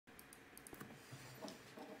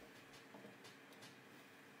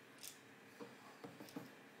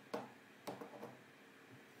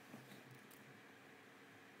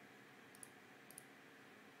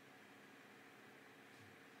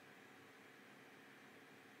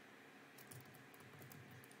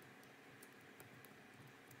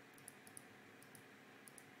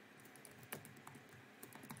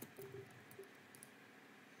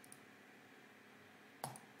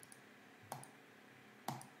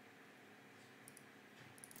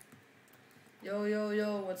Yo, yo,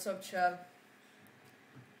 yo, what's up, chat?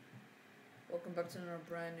 Welcome back to another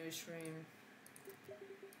brand new stream.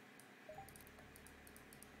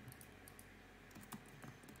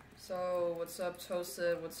 So, what's up,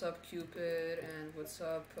 Toasted? What's up, Cupid? And what's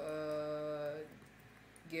up,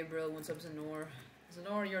 Gabriel? What's up, Zanor?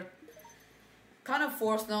 Zanor, you're kind of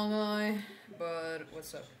forced down line, but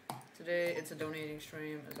what's up? Today, it's a donating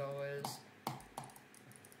stream, as always.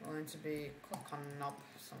 Going to be cooking up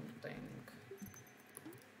something.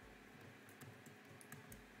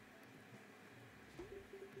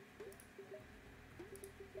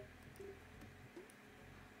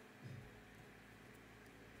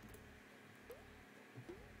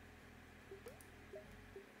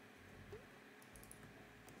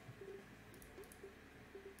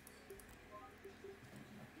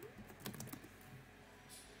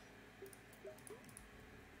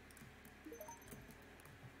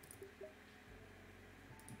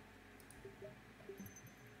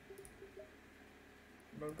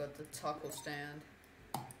 Bro got the taco stand.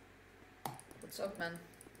 What's up, man?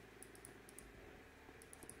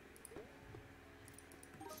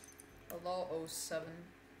 Hello, 07.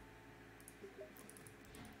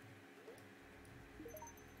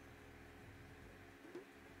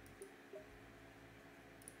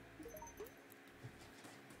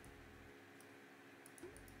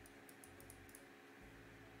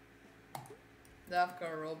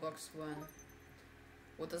 Dafka Roblox win.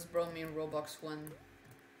 What does bro mean Roblox win?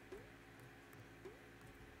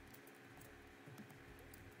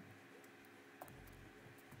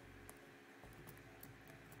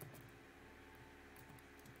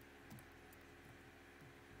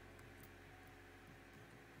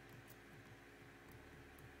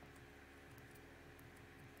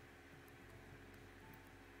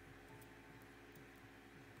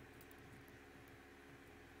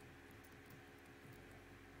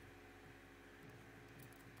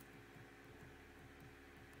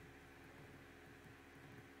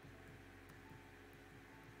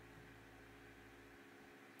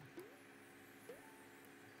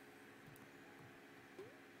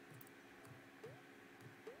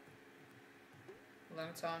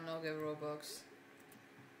 Long time no give Robux.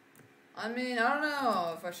 I mean, I don't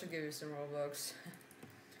know if I should give you some Robux.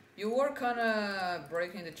 You were kinda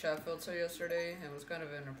breaking the chat filter yesterday. It was kind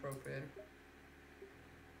of inappropriate.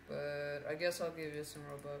 But I guess I'll give you some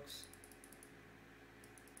Robux.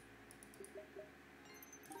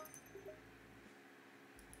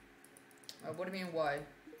 What do you mean, why?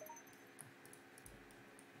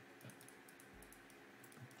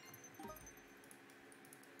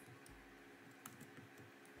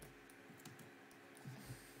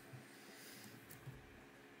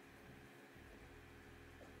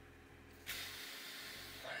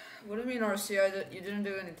 What do you mean, RC? You didn't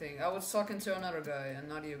do anything. I was talking to another guy, and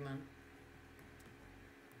not you, man.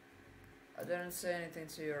 I didn't say anything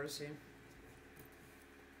to you, RC.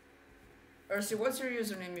 RC, what's your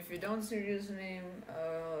username? If you don't see your username,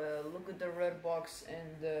 look at the red box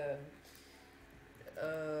in the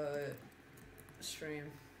stream.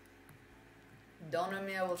 Don't know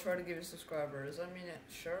me, I will try to give you subscribers. I mean,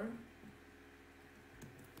 sure.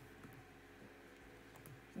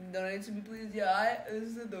 Donate to me, please. Yeah, this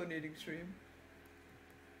is a donating stream.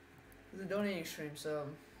 It's a donating stream, so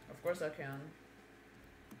of course I can.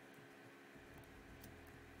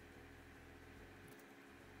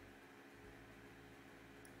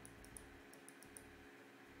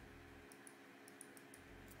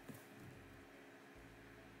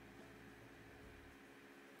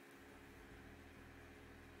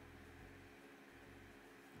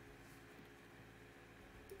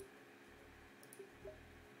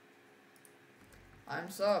 I'm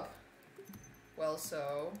sup. Well,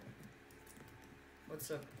 so what's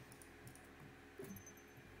up?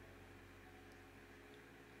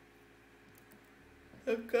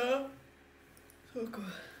 Okay. Okay.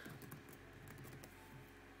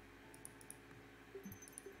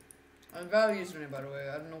 I'm valid username, by the way.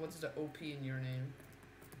 I don't know what's the OP in your name.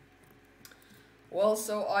 Well,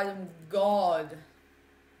 so I am God.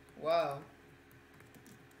 Wow.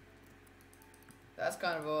 That's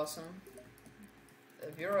kind of awesome.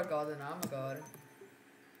 If you're a god, then I'm a god.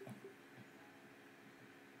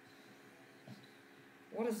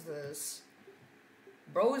 What is this?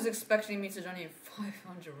 Bro is expecting me to donate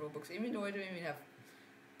 500 Robux, even though I don't even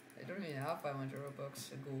have 500 Robux.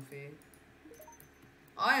 Goofy.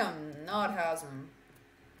 I am not Hasm.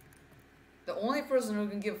 The only person who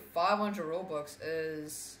can give 500 Robux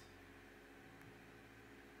is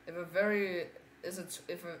if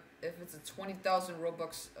it's a 20,000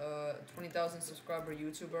 Robux, 20,000 subscriber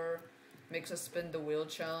YouTuber makes a spin the wheel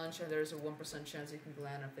challenge, and there's a 1% chance you can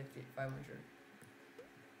land on 500.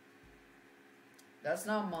 That's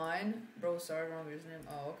not mine, bro. Sorry, wrong username.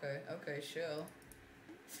 Oh, okay, okay, chill.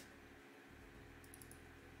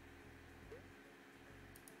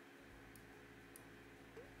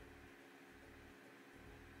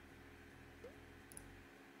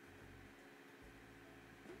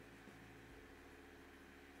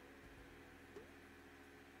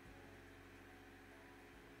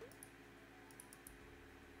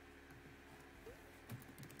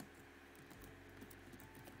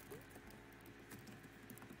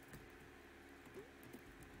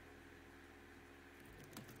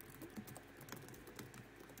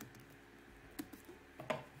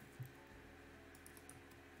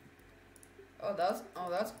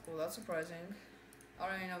 That's cool. That's surprising. I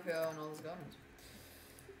don't even know if you have all those guns.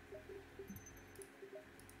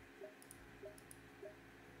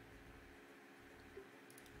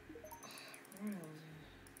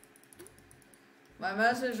 My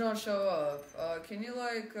message won't show up. Can you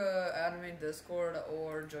like add me in Discord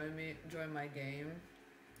or join my game?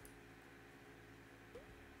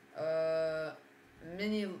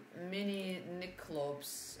 Mini Nick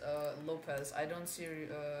Lopez. I don't see your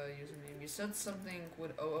username. You said something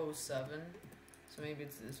with 007, so maybe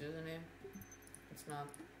it's this username. It's not.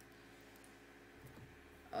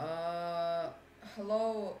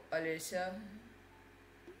 Hello Alicia.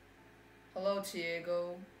 Hello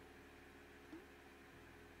Diego.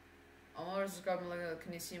 I'm always describing like,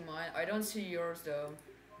 can you see mine? I don't see yours though.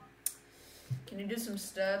 Can you do some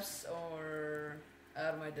steps or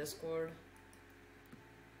add my Discord?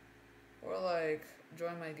 Or like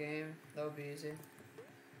join my game? That would be easy.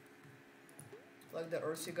 Like the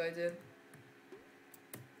Ursi guy did.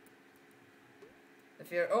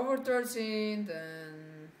 If you're over 13,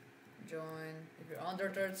 then join. If you're under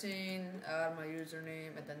 13, add my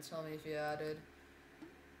username and then tell me if you added.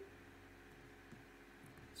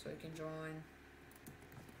 So you can join.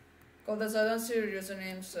 Because I don't see your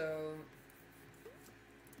username, so.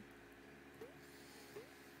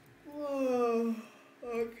 Whoa,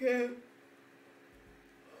 okay.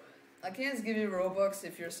 I can't give you Robux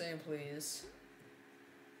if you're saying please.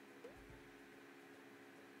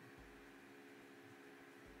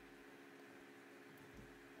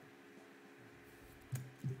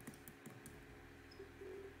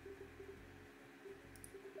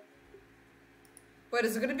 Wait,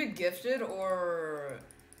 is it gonna be gifted or?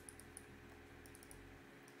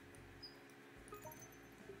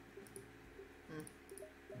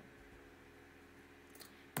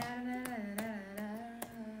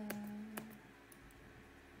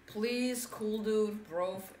 Please, cool dude,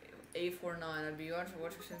 bro, A49. I'd be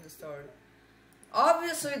watching the start.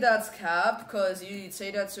 Obviously, that's cap, cause you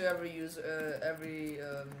say that to every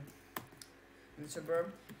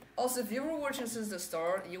YouTuber. Also, if you were watching since the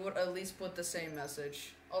start, you would at least put the same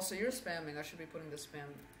message. Also, you're spamming. I should be putting the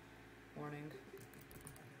spam warning.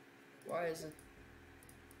 Why is it?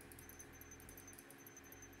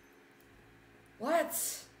 What?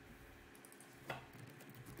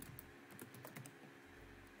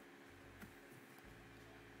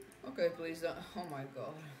 Okay, please don't. Oh my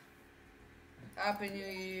god. Happy New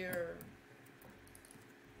Year.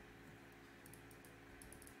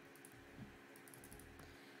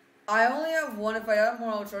 I only have one. If I have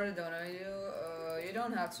more, I'll try to donate you. You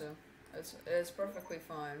don't have to. It's perfectly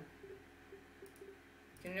fine.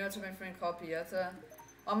 Can you know to my friend Copieta?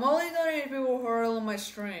 I'm only donating people who are on my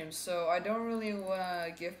stream, so I don't really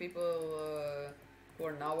wanna give people who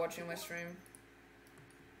are not watching my stream.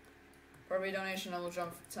 For every donation, I will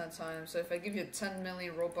jump 10 times. So if I give you 10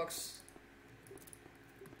 million Robux,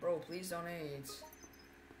 bro, please donate.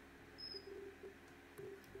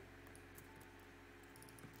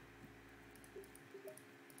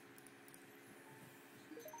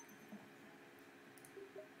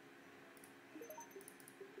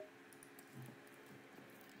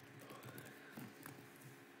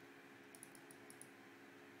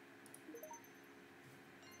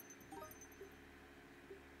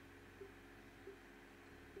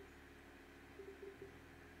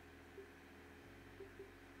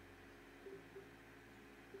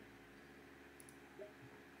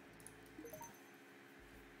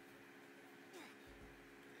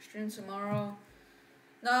 Stream tomorrow?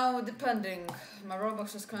 No, depending. My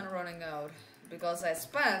Robux is kind of running out because I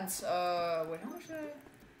spent wait, how much did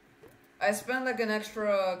I spent like an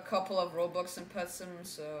extra couple of Robux in Pet Sim,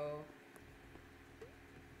 so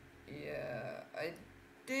yeah, I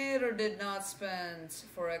did or did not spend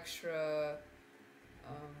for extra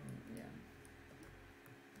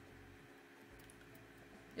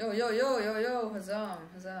yeah. Yo, Hazam,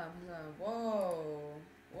 whoa.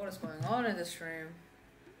 What is going on in this stream?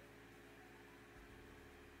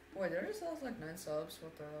 Wait, there just has like 9 subs?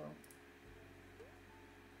 What the hell?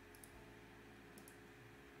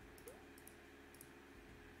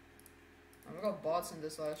 We got bots in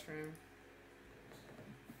this live stream.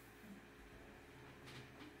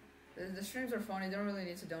 The streams are fun. You don't really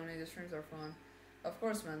need to donate. The streams are fun. Of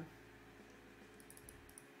course, man.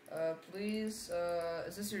 Please,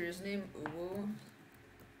 is this your username? Uwu?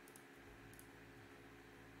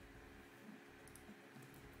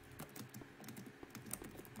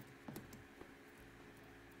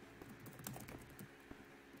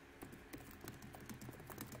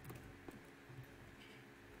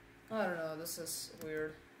 I don't know, this is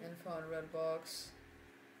weird. Info on Redbox.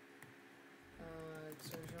 To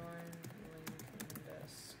join, link in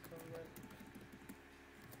Discord.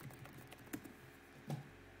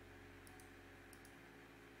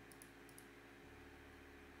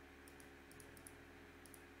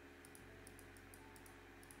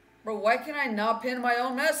 Bro, why can I not pin my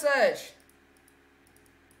own message?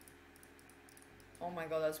 Oh my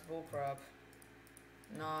god, that's bullcrap.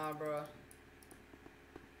 Nah, bro.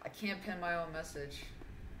 I can't pin my own message.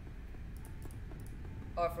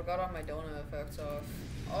 Oh, I forgot all my donut effects off.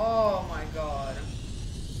 Oh my god.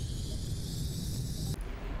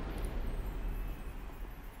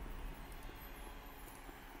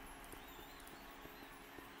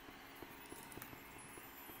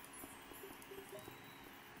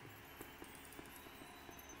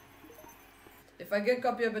 If I get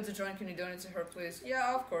copy of it to join, can you donate to her, please?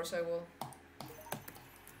 Yeah, of course I will.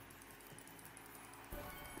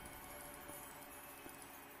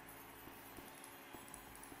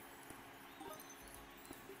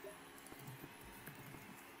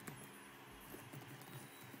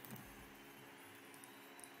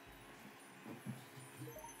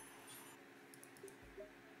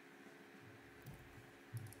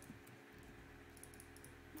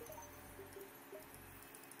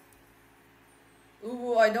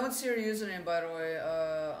 Ooh, I don't see your username, by the way.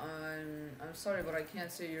 I'm sorry, but I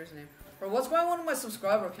can't see your username. Bro, what's going on with my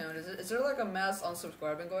subscriber count? Is there like a mass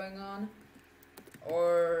unsubscribing going on?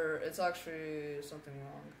 Or it's actually something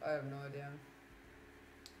wrong? I have no idea.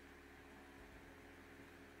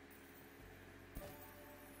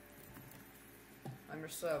 I'm your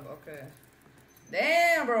sub, okay.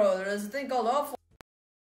 Damn, bro, there's a thing called awful.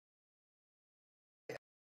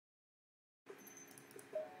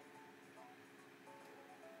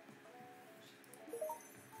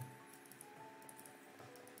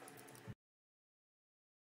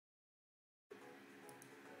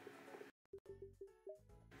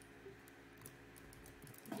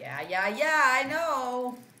 Yeah, I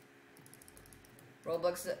know.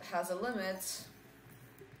 Roblox has a limit.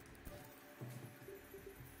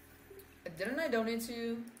 Didn't I donate to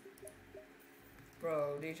you?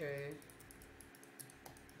 Bro, DJ.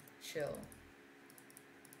 Chill.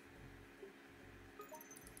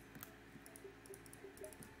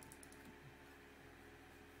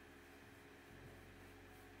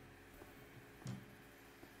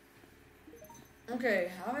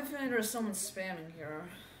 Okay, I have a feeling there's someone spamming here.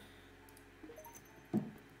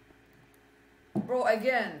 Bro,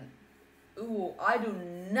 again. Ooh, I do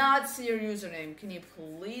not see your username. Can you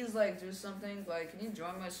please, like, do something? Like, can you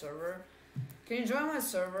join my server? Can you join my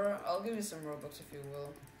server? I'll give you some Robux if you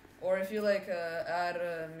will. Or if you, like,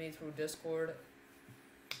 add me through Discord.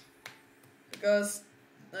 Because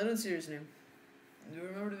I don't see your username. Do you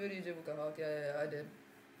remember the video you did with Kahawk? Yeah, I did.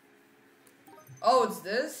 Oh, it's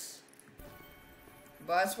this?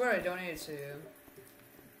 But I swear I donated to you.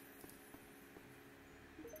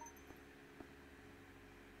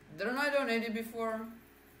 Didn't I donate you before?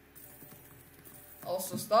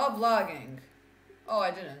 Also, stop lagging. Oh,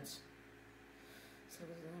 I didn't.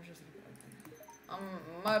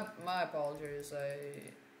 My apologies. I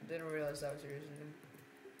didn't realize that was your username.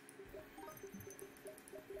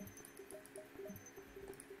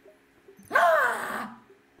 Ah!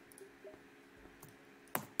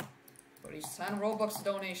 But these 10 Robux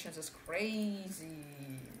donations is crazy.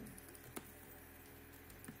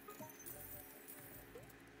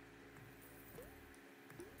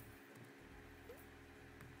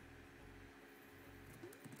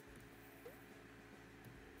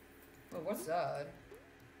 Wait, what's that?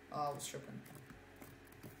 Oh, I was tripping.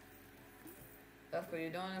 That's cool. You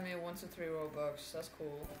donated me 1 to 3 Robux. That's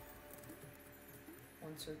cool.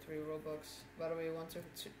 1 2 3 Robux. By the way, 1 2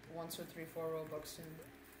 3 4 Robux soon.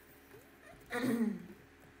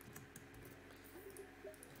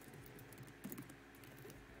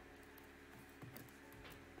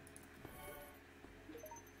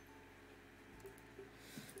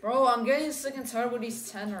 Bro, I'm getting sick and tired with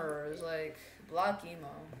these tenors. Like, Black emo.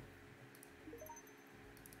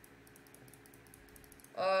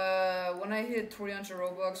 When I hit 300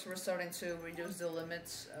 Robux, we're starting to reduce the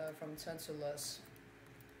limits from 10 to less.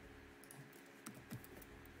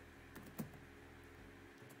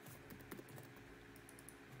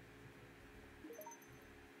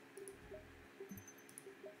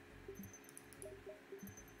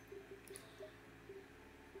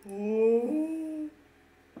 Oh.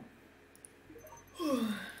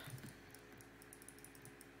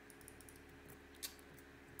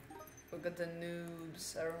 Look at the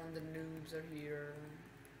noobs. Everyone, the noobs are here.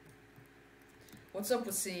 What's up,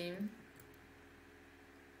 Wasim?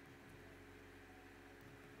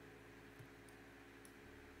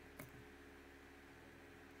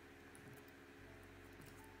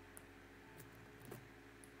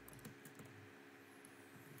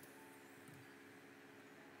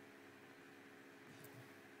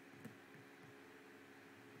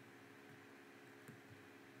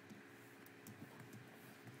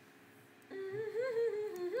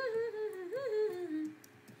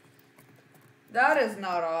 That is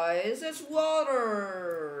not ice, it's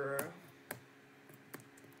water.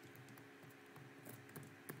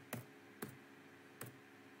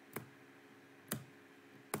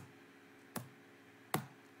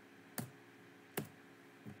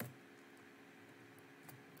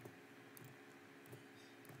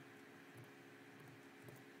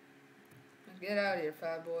 Get out of here,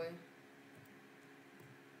 fat boy.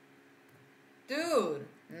 Dude!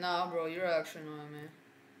 Nah, bro, you're actually annoying me.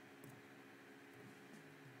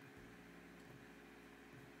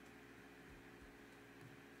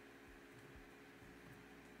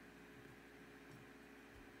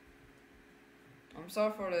 I'm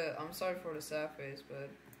sorry for the sad face, but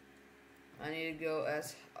I need to do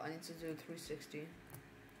 360.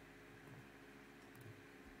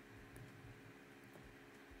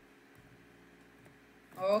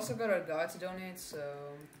 I also got a guy to donate, so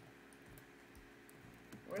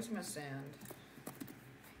where's my sand?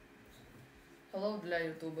 Hello, dla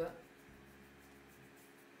YouTube.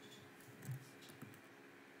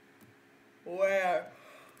 Where?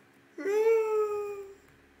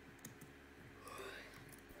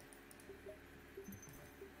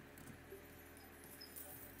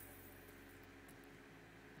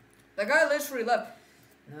 The guy literally left.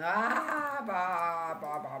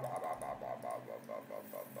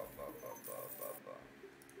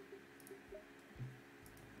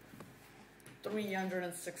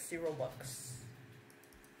 360 Robux.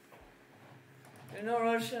 You know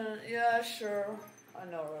Russian? Yeah, sure. I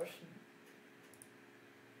know Russian.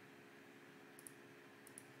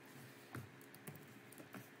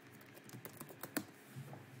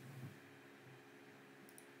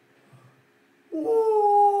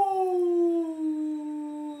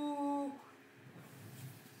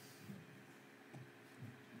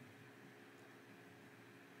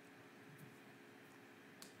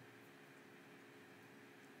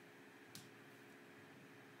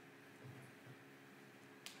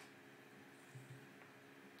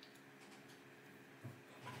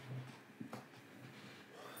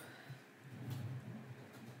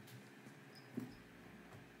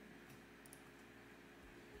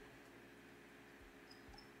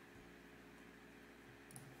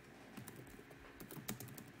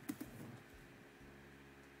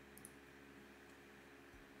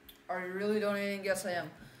 Are you really donating? Yes, I am.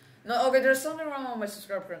 No, okay, there's something wrong with my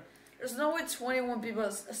subscribe count. There's no way 21 people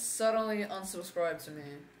suddenly unsubscribed to me.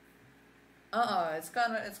 It's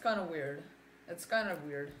kind of weird. It's kind of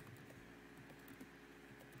weird.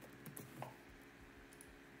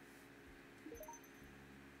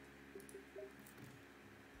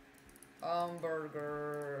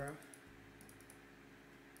 Hamburger.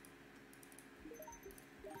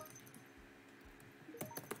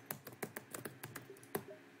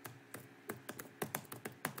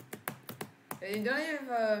 Hey, you don't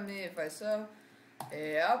have me if I sell.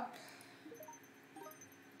 Yep.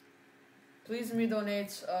 Please me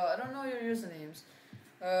donate. I don't know your usernames.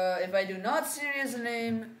 If I do not see your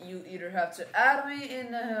username, you either have to add me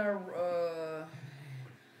in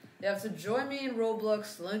you have to join me in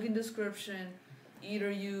Roblox, link in description.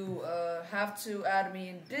 Either you have to add me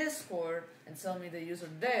in Discord and tell me the user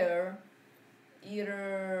there.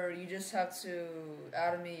 Either you just have to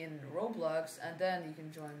add me in Roblox and then you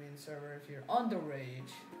can join me in server if you're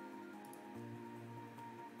underage.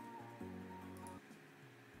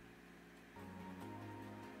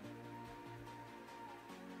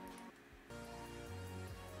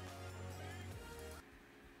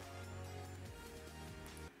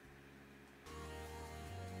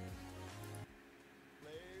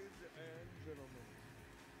 Ladies and gentlemen,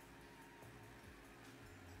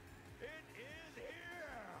 it is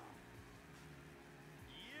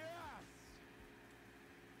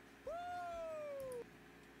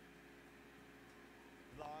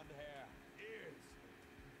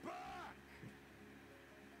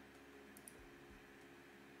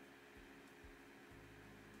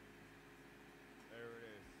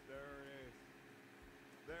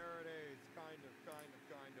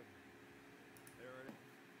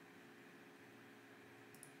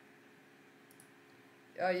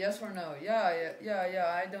Yes or no? Yeah,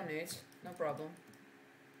 I donate. No problem.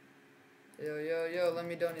 Yo, let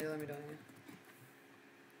me donate.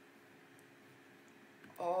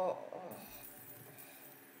 Oh.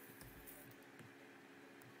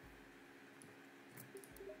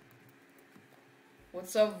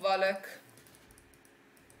 What's up, Valek?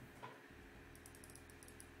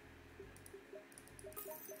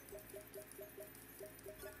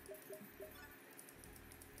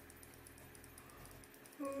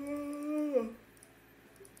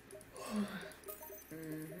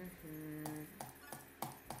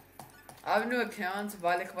 I have a new account,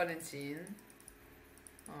 Valek Valentin.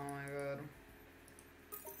 Oh my god.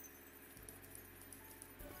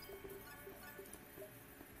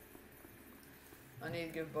 I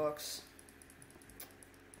need good bucks.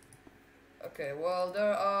 Okay, well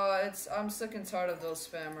I'm sick and tired of those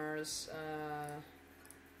spammers.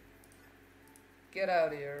 Get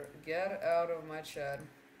out of here. Get out of my chat.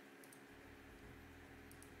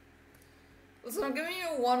 Listen, I'm giving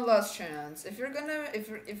you one last chance. If you're gonna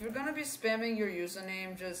be spamming your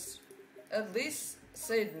username, just at least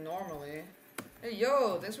say it normally. Hey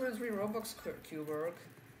yo, thanks for the 3 Robux, Cuberg.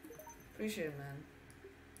 Appreciate it, man.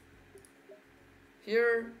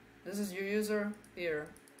 Here, this is your user. Here,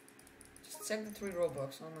 just check the 3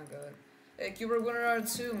 Robux. Oh my god. Hey, Cuberg winner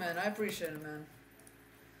 2, man. I appreciate it, man.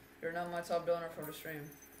 You're not my top donor for the stream.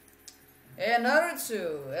 Hey, another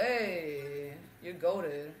 2. Hey, you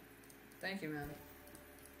goated. Thank you, man.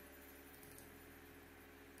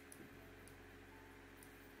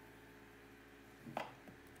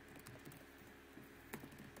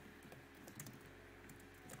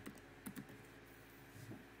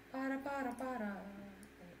 Para.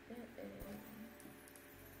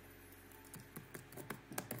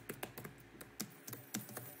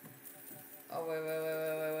 Oh, wait,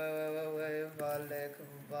 Valek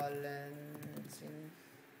Valentin.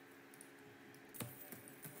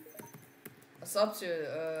 What's up to?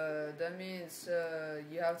 That means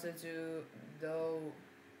you have to do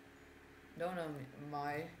don't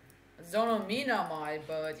know me not my,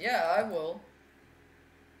 but yeah, I will.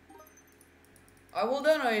 I will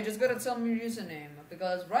don't know, you just gotta tell me your username,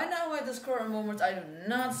 because right now at this current moment I do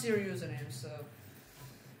not see your username, so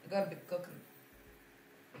you gotta be cooking.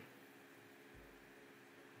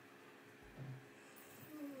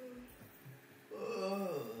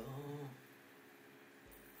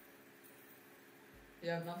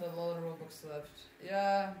 Yeah, not a lot of Robux left.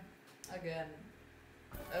 Yeah, again.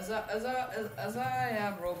 As I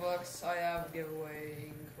have Robux, I have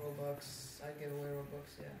giveaway Robux. I give away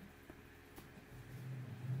Robux, yeah.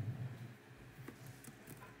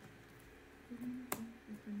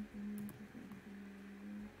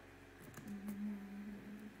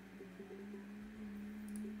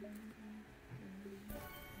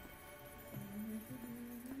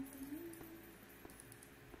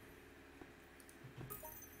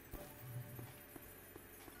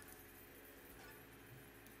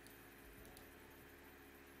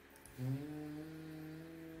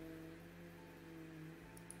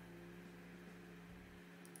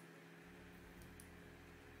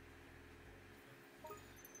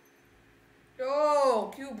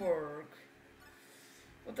 Yo, Cuberg.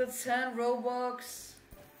 With the 10 Robux.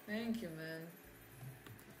 Thank you, man.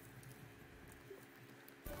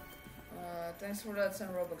 Thanks for that 10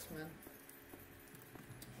 Robux, man.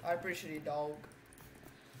 I appreciate it, dog.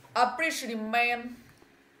 I appreciate it, man.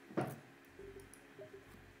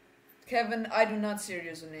 Kevin, I do not see your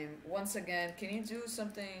username. Once again, can you do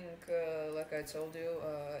something like I told you?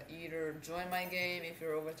 Either join my game if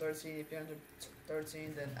you're over 13. If you're under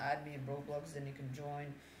 13, then add me in Roblox, then you can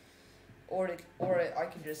join. Or I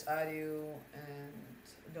can just add you and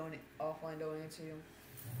offline donate to you.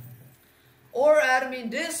 Or add me in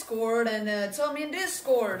Discord and tell me in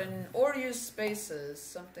Discord, or use spaces,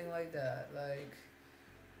 something like that. Like,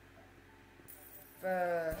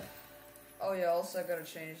 oh yeah, also I gotta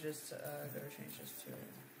change this too.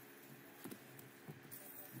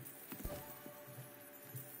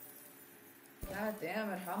 God damn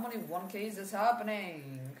it, how many 1Ks is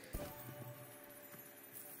happening?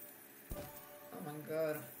 Oh my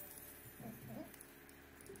god.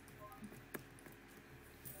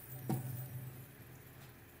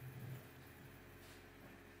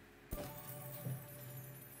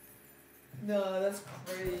 No, that's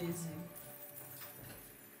crazy.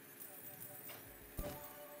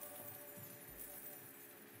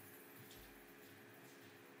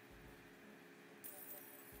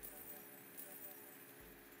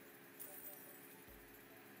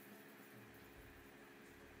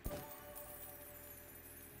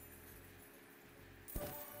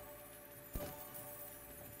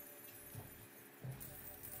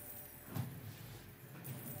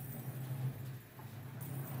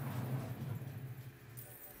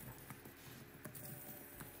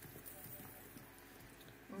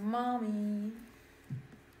 mommy.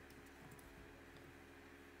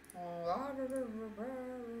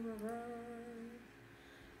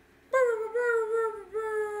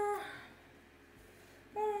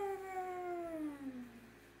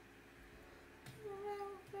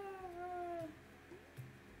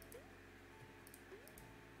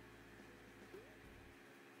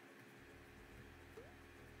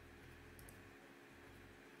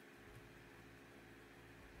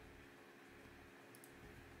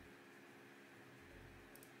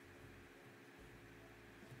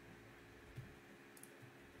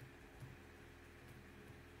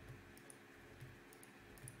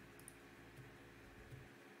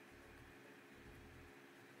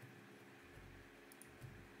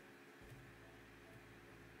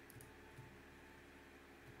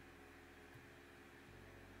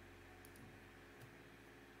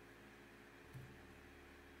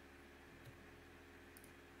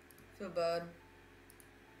 Feel bad.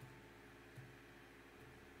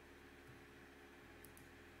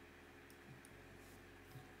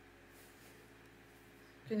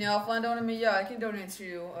 Can you offline donate me? Yeah, I can donate to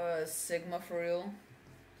you. Sigma for real.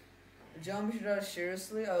 Jump shot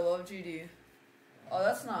seriously. I love GD. Oh,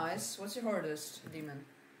 that's nice. What's your hardest demon?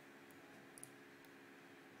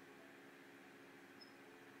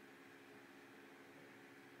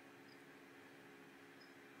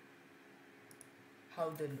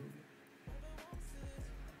 Hallelujah.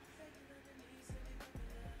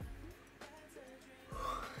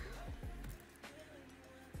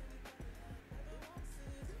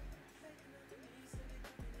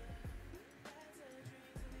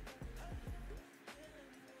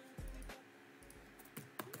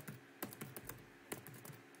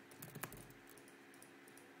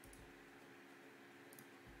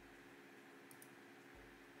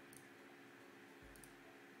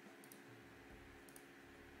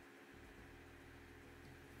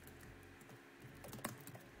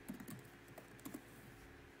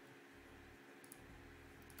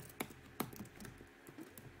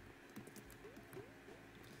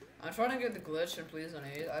 I'm trying to get the glitch and please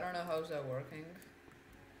donate. I don't know how's that working.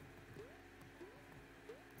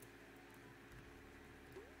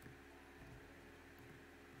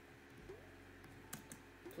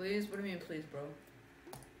 Please? What do you mean please, bro?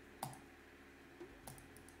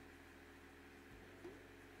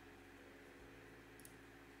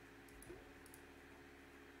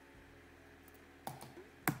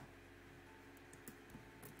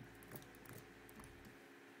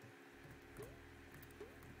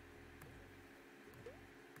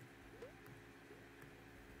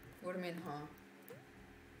 What do you mean, huh?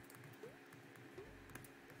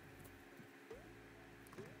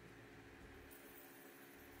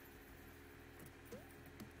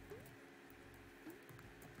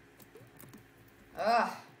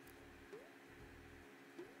 Ah!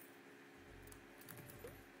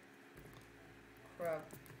 Crap.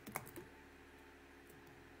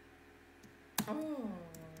 Oh.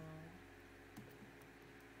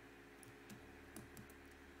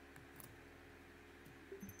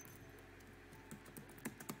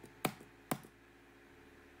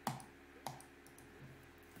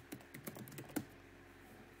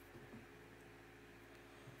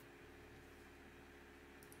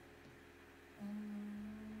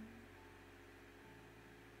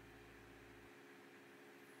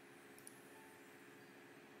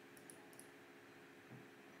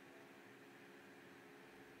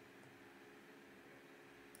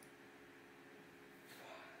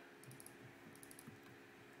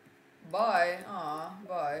 Bye. Aw,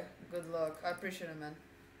 bye. Good luck. I appreciate it, man.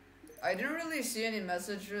 I didn't really see any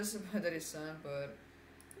messages that he sent, but...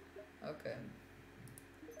 Okay.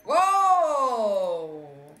 Whoa!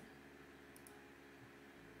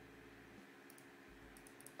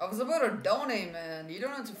 I was about to donate, man. You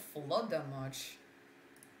don't have to flood that much.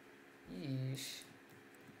 Yeesh.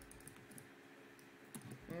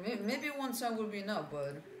 Maybe one time would be enough,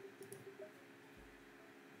 bud.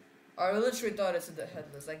 I literally thought it's the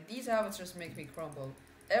headless. Like, these habits just make me crumble.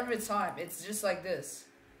 Every time, it's just like this.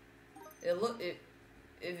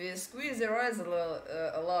 If you squeeze your eyes a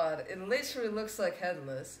lot, it literally looks like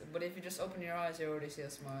headless. But if you just open your eyes, you already see a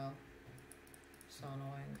smile. So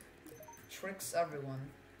annoying. Tricks everyone.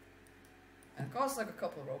 And costs like a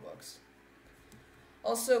couple Robux.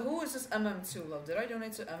 Also, who is this MM2 Love? Did I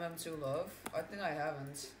donate to MM2 Love? I think I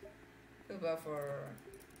haven't. Feel bad for...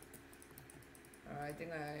 I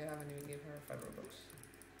think I haven't even given her 5 Robux.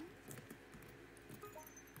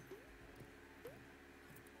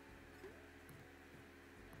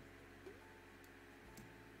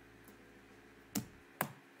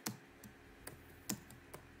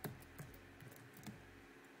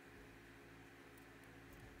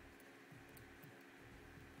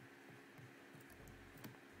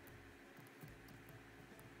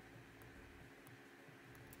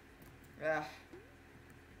 Yeah.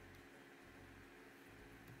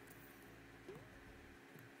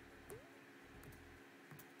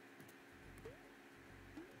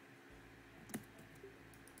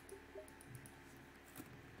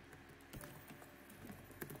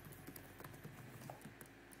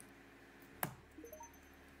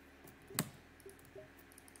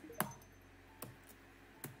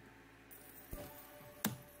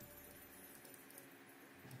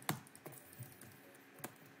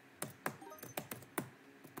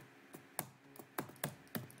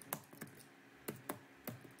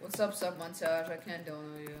 What's up, Montage? I can't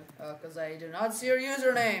download you because I do not see your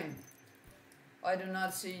username. I do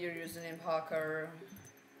not see your username, hacker.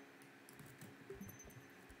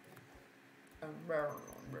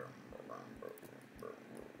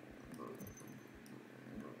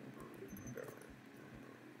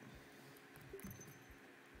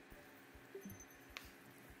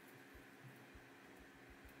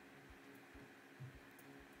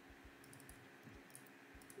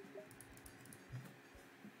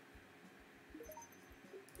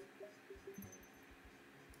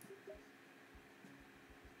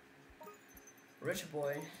 Rich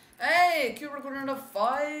boy. Hey, Cube recording to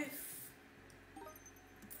 5.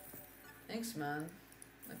 Thanks, man.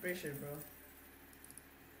 I appreciate it,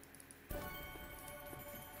 bro.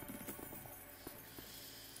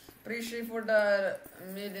 Appreciate for the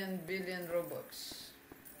million billion Robux.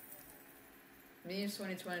 Memes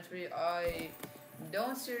 2023. I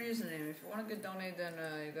don't see your username. If you want to get donated, then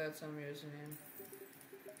you got some username.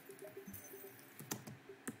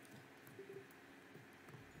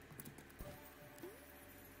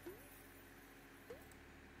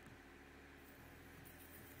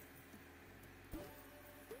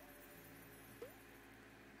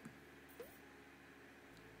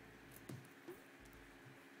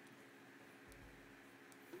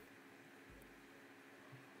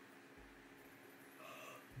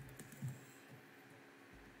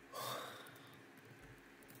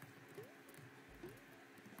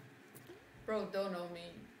 Bro, don't know me.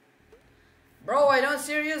 Bro, I don't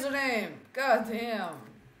see your username. God damn.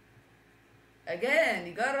 Again,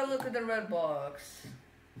 you gotta look at the red box.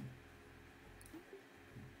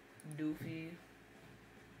 Doofy.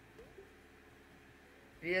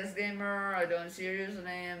 VS Gamer, I don't see your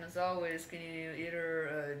username. As always, can you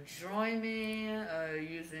either join me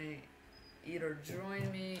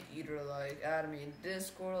either like add me in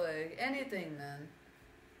Discord, like anything, man.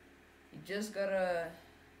 You just gotta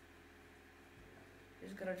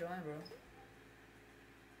join, bro.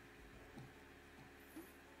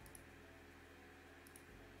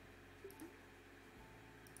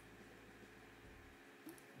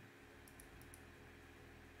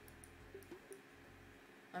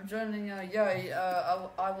 I'm joining, yeah,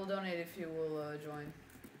 I will donate if you will join.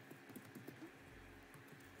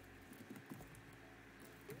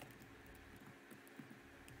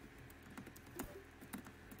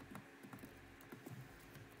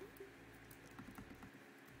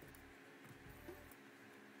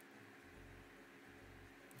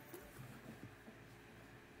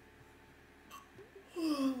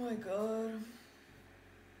 Oh my god.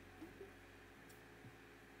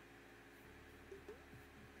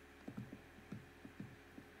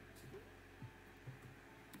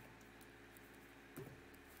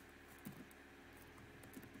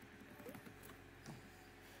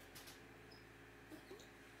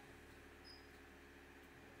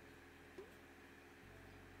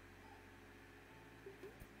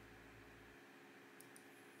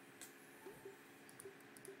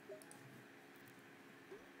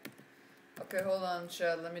 Okay, hold on,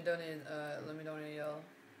 chat. Let me donate y'all.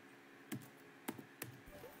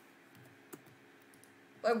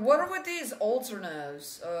 Like, what are with these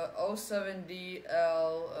alternates? 07DL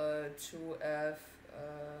 2F.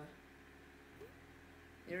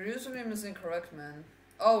 Your username is incorrect, man.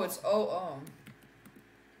 Oh, it's OO.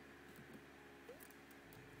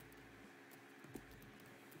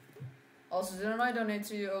 Also, didn't I donate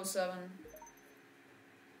to you, 07?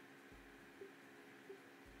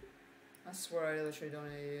 I swear I literally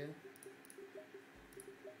donated you.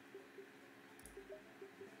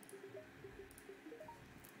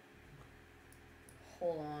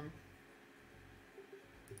 Hold on.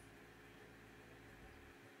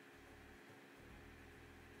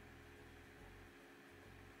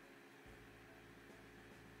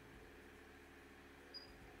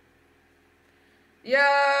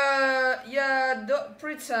 Yeah,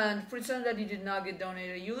 pretend that you did not get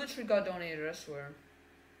donated. You literally got donated, I swear.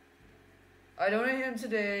 I donated him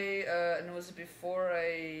today, and it was before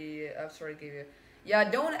after I gave you. Yeah,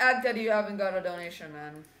 don't act that you haven't got a donation,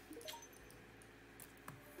 man.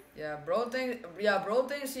 Yeah, bro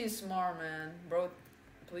thinks he's smart, man. Bro,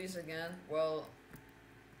 please again. Well,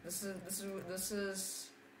 this is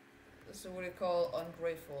what you call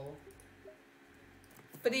ungrateful.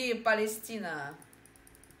 Free Palestina.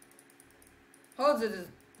 How did it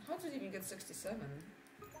even get 67?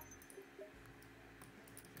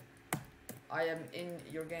 I am in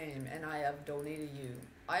your game and I have donated you.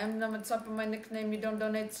 I am not on top of my nickname, you don't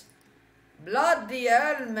donate. Bloody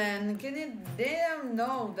hell, man. Can you damn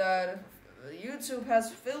know that YouTube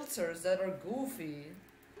has filters that are goofy?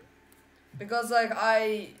 Because like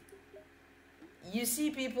you see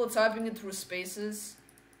people typing it through spaces.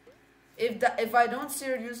 If I don't see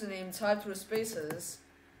your username typed through spaces,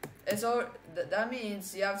 that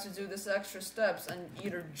means you have to do this extra steps and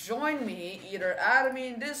either join me, either add me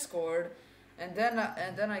in Discord, and then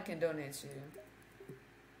I can donate to you.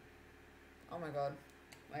 Oh my god.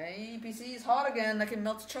 My PC is hot again. I can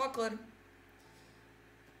melt chocolate.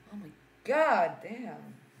 Oh my god,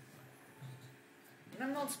 damn. That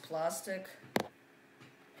melts plastic.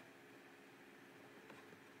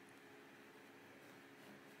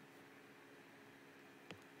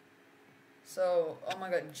 So, oh my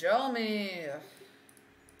god, gel me.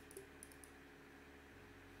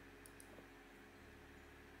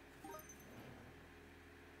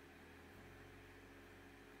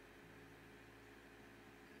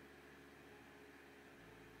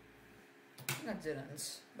 I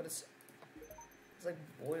didn't, but it's like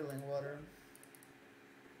boiling water.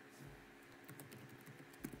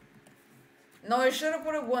 No, I should have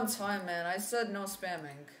put it one time, man. I said no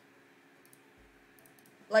spamming.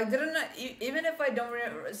 Like, even if I don't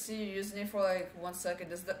see you using it for like 1 second,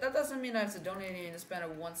 that doesn't mean I have to donate you in the span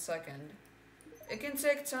of 1 second. It can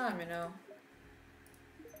take time, you know.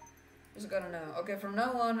 Just gotta know. Okay, from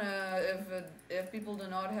now on, if people do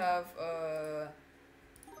not have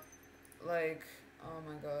like, oh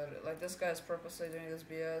my god, like this guy's purposely doing this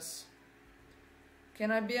BS.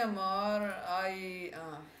 Can I be a mod?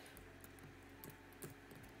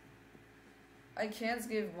 I can't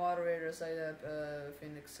give moderators like that,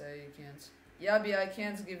 Phoenix say you can't. Yeah, but I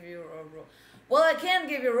can't give you well, I can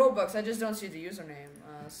give you Robux, I just don't see the username.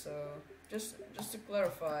 So just to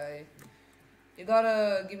clarify, you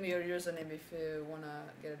gotta give me your username if you wanna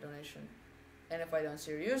get a donation. And if I don't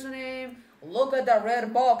see your username, look at the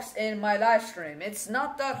red box in my live stream. It's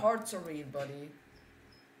not that hard to read, buddy.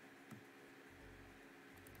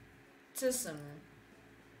 Tism.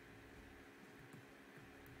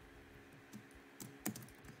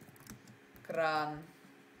 Kran.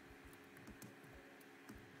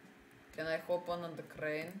 Can I hop on the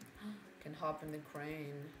crane? Can hop in the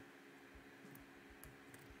crane.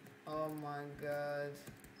 Oh my god.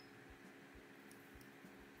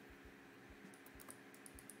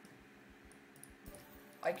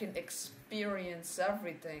 I can experience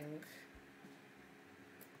everything.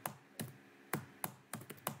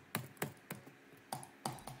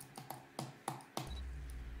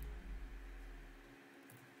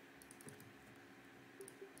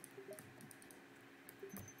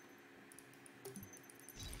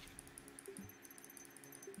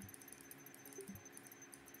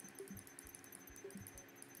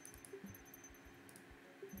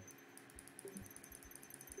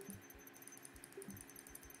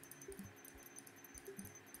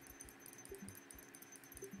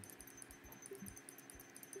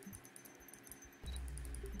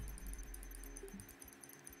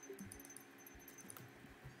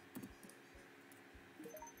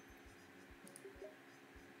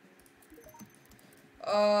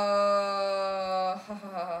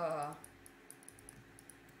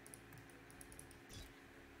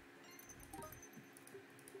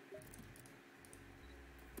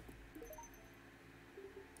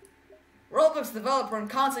 Roblox developer and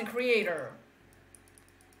content creator.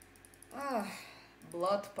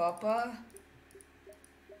 Blood Papa.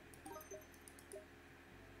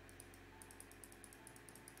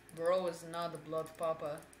 Bro is not the Blood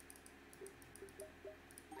Papa.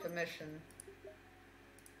 Commission.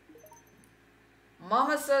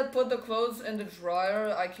 Mama said put the clothes in the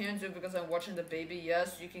dryer. I can't do it because I'm watching the baby.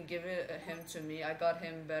 Yes, you can give him to me. I got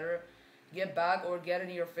him better. Get back or get in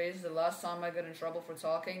your face. The last time I got in trouble for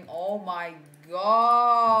talking. Oh my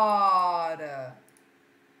god.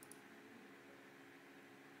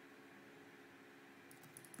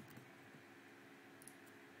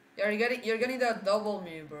 Yeah, you're getting that double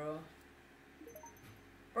me, bro.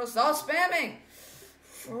 Bro, stop spamming.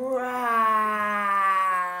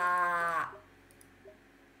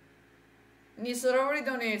 Nisa already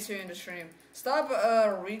donated to you in the stream. Stop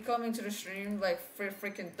re-coming to the stream like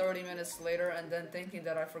freaking 30 minutes later and then thinking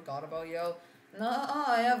that I forgot about you. No,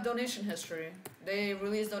 I have donation history. They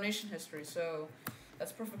release donation history, so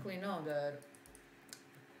that's perfectly known that.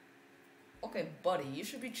 Okay, buddy, you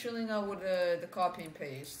should be chilling out with the copy and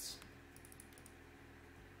paste.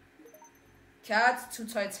 Cat to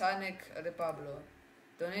Titanic de Pablo.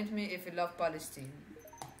 Donate me if you love Palestine.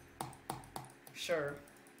 Sure.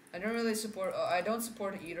 I don't really support. I don't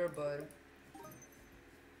support it either, but.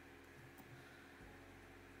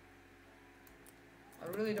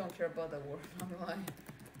 I really don't care about that war. I'm not lying.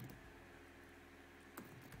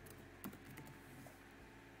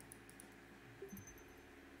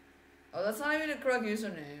 Oh, that's not even the correct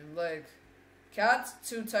username. Like, cat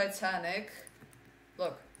to Titanic.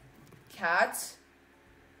 Look, cat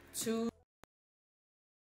to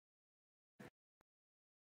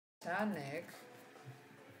Titanic.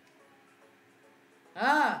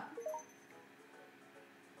 Ah.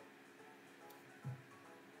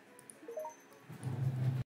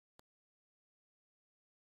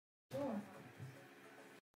 Sure.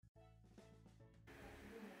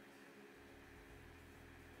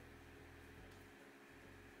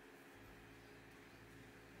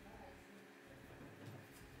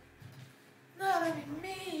 Not even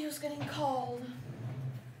me who's getting called.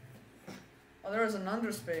 Oh, there is an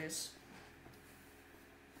underspace.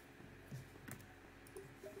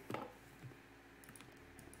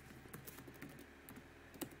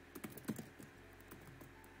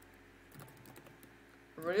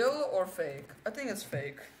 Real or fake? I think it's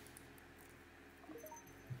fake.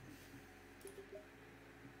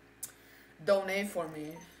 Donate for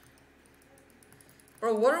me.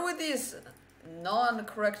 Bro, what are with these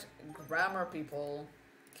non-correct grammar people?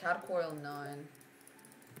 Catcoil 9.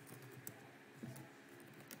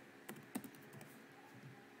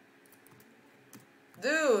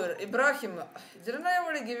 Dude, Ibrahim, didn't I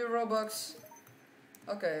already give you Robux?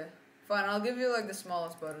 Okay, fine, I'll give you like the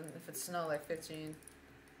smallest button if it's not like 15.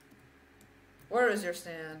 Where is your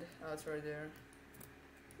stand? Oh, it's right there.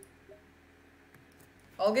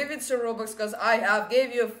 I'll give it to Robux because I have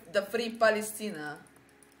gave you the free Palestina.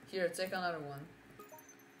 Here, take another one.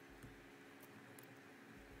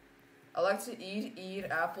 I like to eat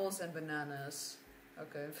apples and bananas.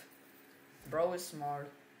 Okay. Bro is smart.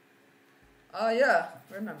 Yeah,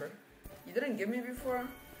 remember. You didn't give me before?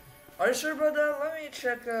 Are you sure about that? Let me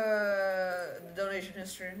check the donation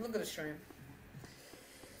history. Look at the stream.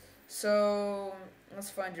 So, let's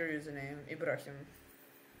find your username, Ibrahim.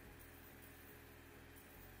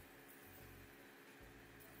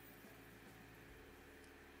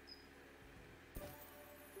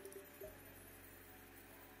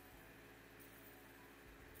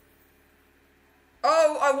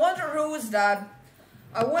 Oh, I wonder who is that.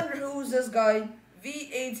 I wonder who's this guy.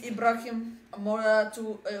 V8 Ibrahim Amora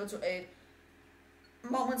 228.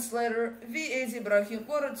 Moments later, V8 Ibrahim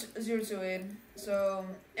 028. So,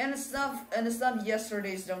 and it's not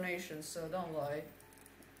yesterday's donation, so don't lie.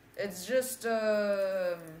 It's just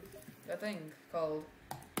a thing called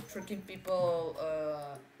tricking people,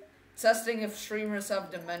 testing if streamers have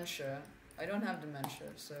dementia. I don't have dementia,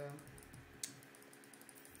 so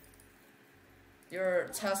your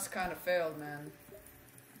test kind of failed, man.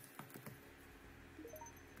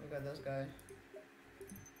 Look at this guy.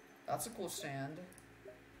 That's a cool stand.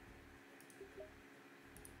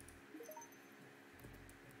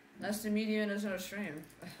 Nice to meet you in another stream.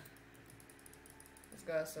 This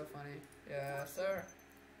guy's so funny. Yeah, sir.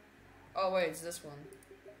 Oh wait, it's this one.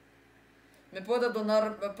 Me puede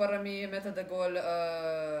donar para mi meta de gol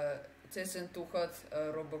Tesentuchat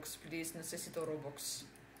Robux, please. Necesito Robux.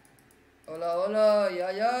 Hola, hola,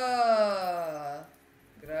 ya.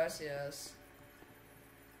 Gracias.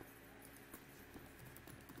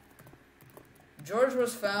 George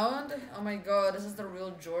was found? Oh my god, this is the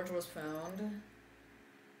real George was found.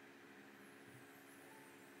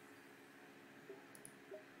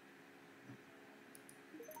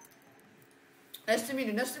 Nice to meet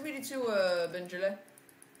you. Nice to meet you too, Benjila.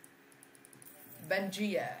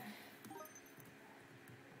 Benjia.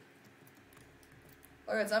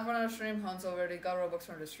 Okay, time for another stream. Hans already got Robux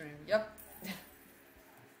from the stream. Yep.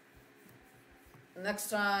 Next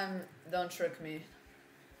time, don't trick me.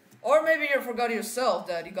 Or maybe you forgot yourself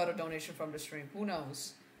that you got a donation from the stream. Who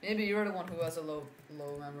knows? Maybe you're the one who has a low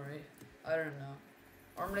memory. I don't know.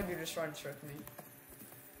 Or maybe you're just trying to trick me.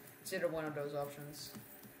 It's either one of those options.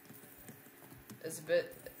 It's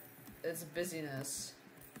busyness.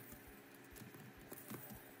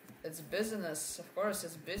 It's business, of course,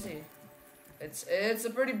 it's busy. It's a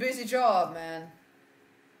pretty busy job, man.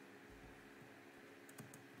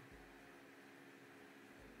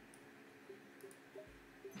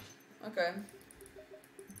 Okay.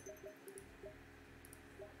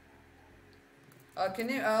 Can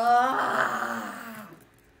you? How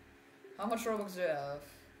much Robux do you have?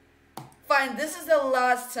 Fine, this is the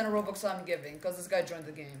last 10 Robux I'm giving, because this guy joined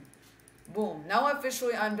the game. Boom. Now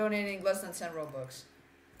officially I'm donating less than 10 Robux.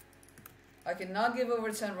 I cannot give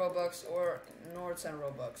over 10 Robux or nor 10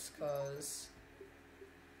 Robux, because...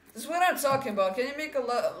 This is what I'm talking about. Can you make a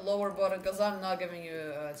lower button, because I'm not giving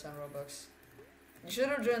you 10 Robux. You should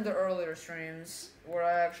have joined the earlier streams, where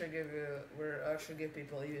I actually give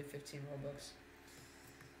people even 15 Robux.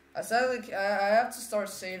 I have to start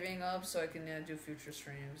saving up so I can do future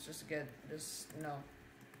streams, just to get this, no.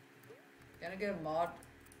 Can I get a mod?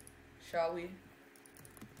 Shall we?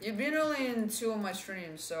 You've been only in 2 of my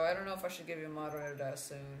streams, so I don't know if I should give you a moderator that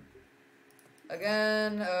soon.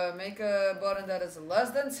 Again, make a button that is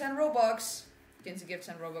less than 10 Robux. You can give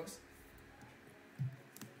 10 Robux.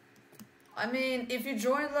 I mean, if you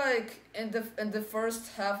join like in the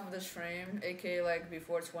first half of the stream, aka like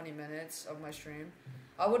before 20 minutes of my stream,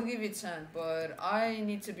 I would give you 10, but I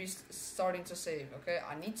need to be starting to save, okay?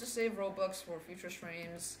 I need to save Robux for future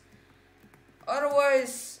streams.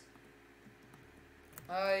 Otherwise,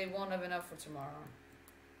 I won't have enough for tomorrow.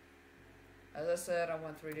 As I said, I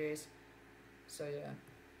went 3 days. So yeah.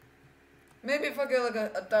 Maybe if I get like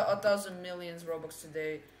a thousand millions Robux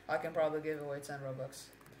today, I can probably give away 10 Robux.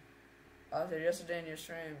 I said yesterday in your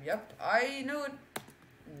stream. Yep, I knew it.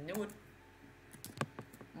 Knew it.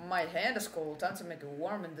 My hand is cold. Time to make it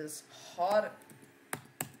warm in this hot.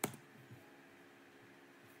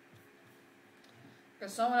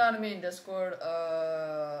 Cause someone added me in Discord.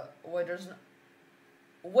 Wait, there's no.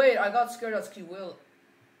 Wait, I got scared as Q Will.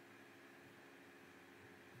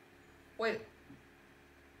 Wait.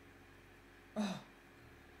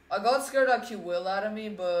 I got scared that Q Will added me,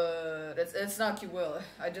 but it's not Q Will.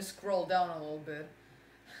 I just scrolled down a little bit.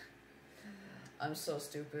 I'm so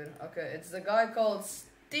stupid. Okay, it's the guy called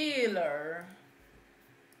Steeler.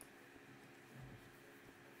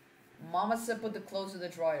 Mama said put the clothes in the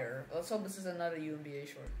dryer. Let's hope this is another UMBA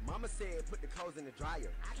short. Mama said put the clothes in the dryer.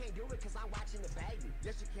 I can't do it cause I'm watching the baby.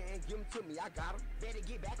 Yes you can, give them to me, I got them. Better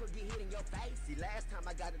get back or get hit in your face. See last time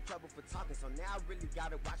I got in trouble for talking, so now I really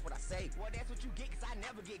gotta watch what I say. Well that's what you get cause I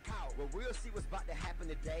never get caught. Well we'll see what's about to happen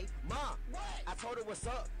today. Mom, what? I told her what's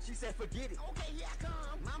up. She said forget it. Okay, here I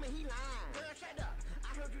come. Mama, he lying. Girl, shut up.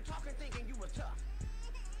 I heard you talking thinking you was tough.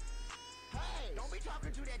 Hey, don't be talking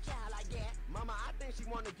to that child like that. Mama, I think she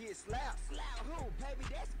wanna get slapped. Slap who? Baby,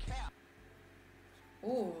 that's cap.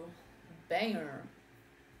 Ooh, banger.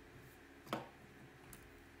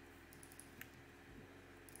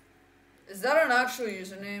 Is that an actual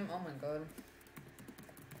username? Oh my god.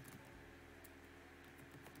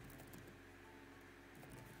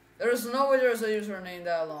 There's no way there's a username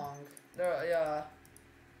that long. Yeah.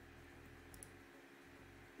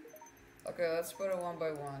 Okay, let's put it one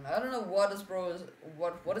by one. I don't know what is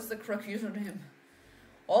what is the correct username.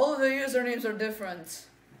 All of the usernames are different.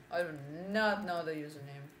 I do not know the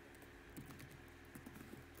username.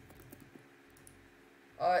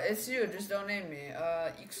 It's you, just don't name me.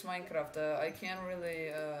 X Minecraft, I can't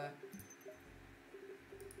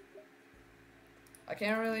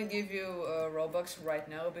really give you Robux right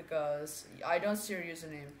now because I don't see your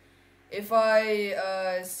username. If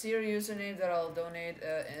I see your username, that I'll donate.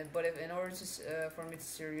 But if in order to for me to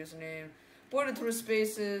see your username, put it through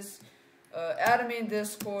spaces, add me in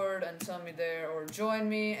Discord and tell me there, or join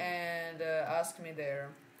me and ask me there.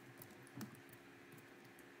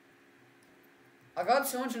 I got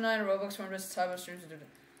 209 Robux from this type of stream to do that.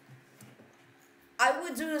 I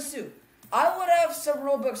would do this too. I would have some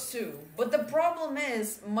Robux too, but the problem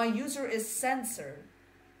is my user is censored.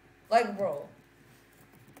 Like, bro.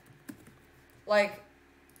 Like,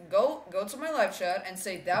 go to my live chat and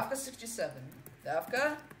say Dafka67.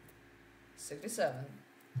 Dafka67.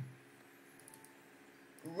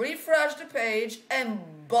 Refresh the page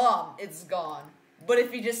and boom, it's gone. But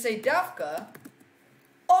if you just say Dafka,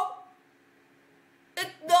 oh,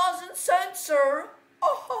 it doesn't censor.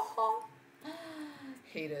 Oh,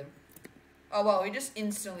 hate it. Oh wow, he just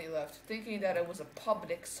instantly left, thinking that it was a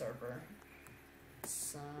public server.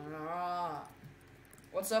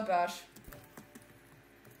 What's up, Ash?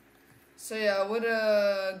 So yeah, I would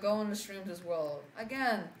go on the streams as well.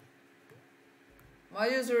 Again, my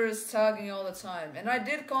user is tagging all the time, and I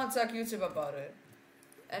did contact YouTube about it.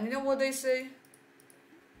 And you know what they say?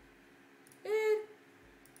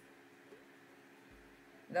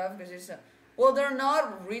 Well, they're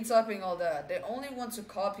not retyping all that. They only want to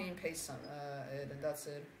copy and paste it, and that's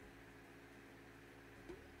it.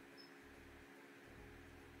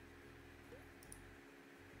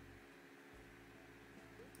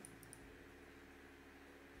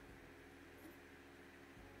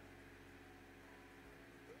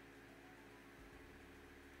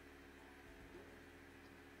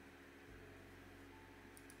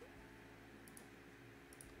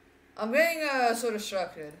 I'm getting so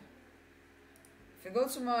distracted. If you go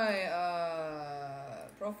to my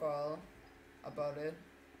profile about it.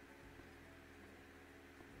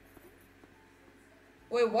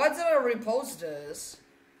 Wait, why did I repost this?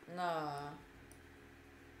 Nah.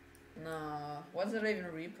 Why did I even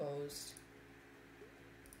repost?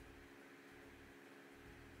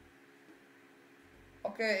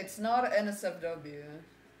 Okay, it's not NSFW.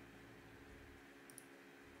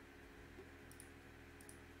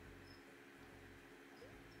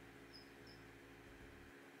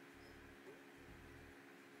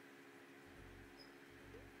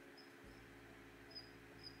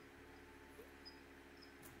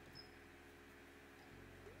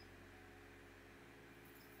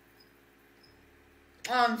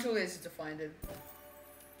 I'm too lazy to find it.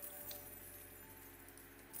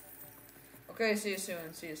 Okay, see you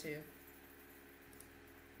soon. See you.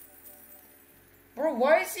 Bro,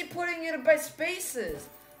 why is he putting it by spaces?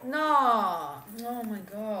 Nah. Oh my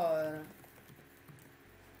god.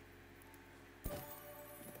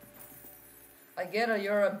 I get it,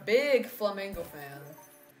 you're a big Flamengo fan.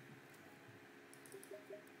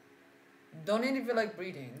 Don't even feel like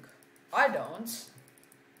breeding. I don't.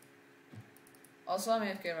 Also, I'm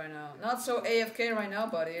AFK right now. Not so AFK right now,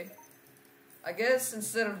 buddy. I guess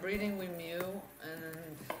instead of breeding, we mew, and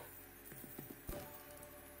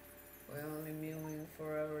we're only mewing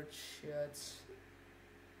forever, shit.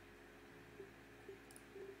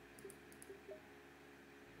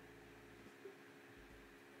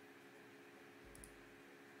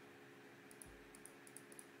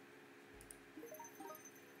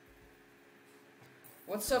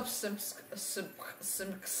 What's up,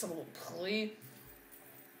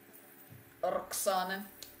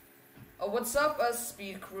 Roxane? Oh, what's up,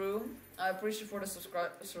 Speed Crew? I appreciate for the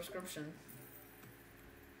subscription.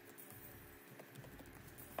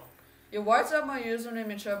 Yo, why is that my username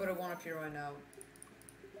in chat, but it won't appear right now?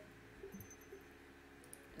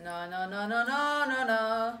 No.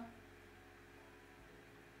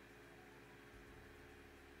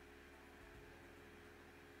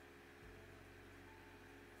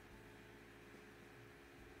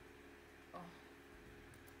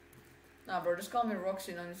 Nah, bro, just call me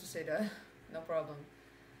Roxy, no need to say that. No problem.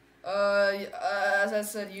 As I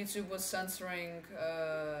said, YouTube was censoring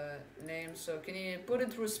names, so can you put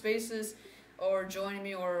it through spaces or join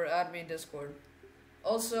me or add me in Discord?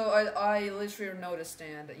 Also, I literally noticed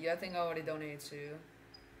stand. Yeah, I think I already donated to you.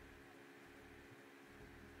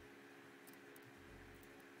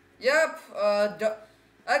 Yep,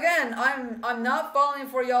 again, I'm not falling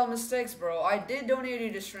for y'all mistakes, bro. I did donate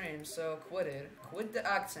you to stream, so quit it. Quit the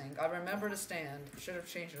acting. I remember the stand. Should have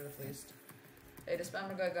changed it at least. Hey, the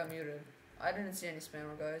spammer guy got muted. I didn't see any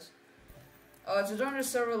spammer guys. To join the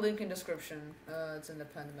server, link in description. It's in the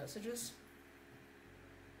pinned messages.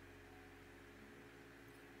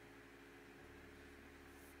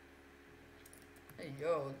 Hey,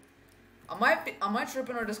 yo. I might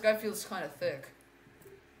tripping or this guy feels kind of thick.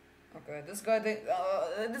 Okay, this guy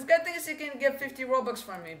thinks he can get 50 Robux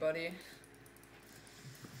from me, buddy.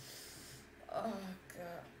 Oh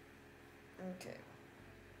god. Okay.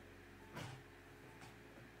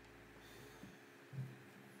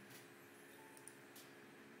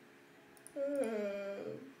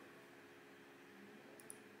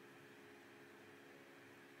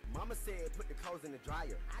 Mama said put the clothes in the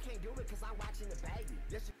dryer. I can't do it because I'm watching the baby.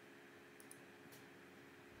 Yes,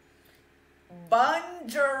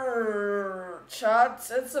 Bunger!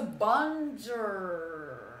 Chat, it's a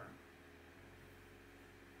bunger.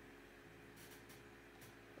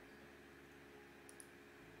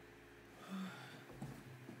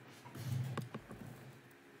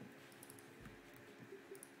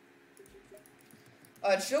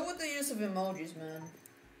 Chill with the use of emojis, man.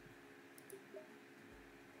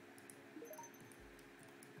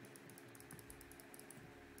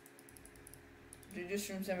 Do you do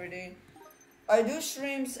streams every day? I do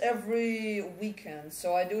streams every weekend,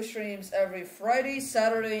 so I do streams every Friday,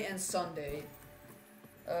 Saturday, and Sunday.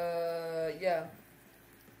 Yeah.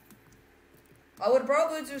 I would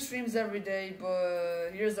probably do streams every day,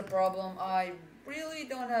 but here's the problem. I really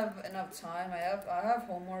don't have enough time. I have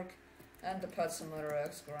homework and the Pet Simulator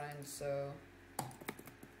X grind, so...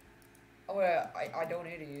 Oh yeah, I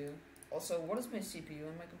donated you. Also, what is my CPU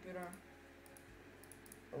on my computer?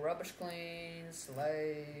 Rubbish clean,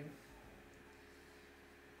 slave...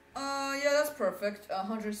 yeah, that's perfect.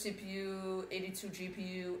 100 CPU, 82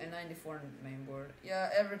 GPU, and 94 mainboard.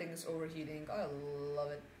 Yeah, everything is overheating. I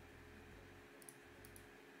love it.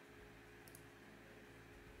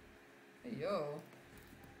 Hey, yo.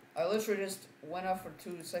 I literally just went off for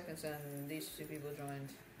 2 seconds and these two people joined.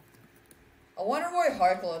 I wonder why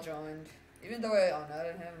Harkle joined. Even though I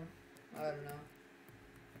unadded him. I don't know.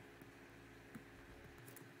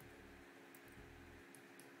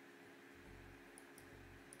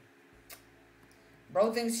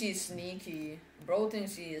 Bro thinks he's sneaky. Bro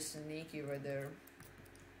thinks he is sneaky right there.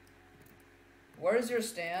 Where is your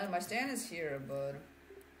stand? My stand is here, but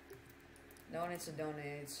no one needs to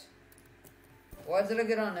donate. Why did I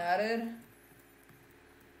get unadded?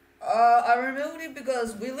 I removed it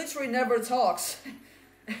because we literally never talks.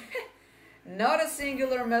 Not a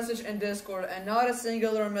singular message in Discord and not a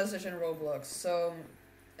singular message in Roblox. So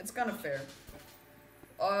it's kind of fair.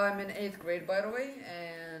 I'm in 8th grade, by the way,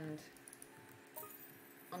 and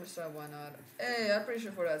understand why not. Hey, I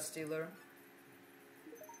appreciate you for that, Steeler.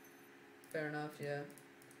 Fair enough, yeah.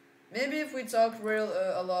 Maybe if we talked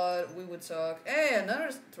a lot, we would talk. Hey,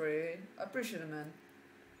 another 3. I appreciate it, man.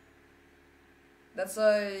 That's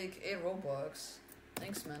like 8 Robux.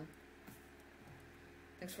 Thanks, man.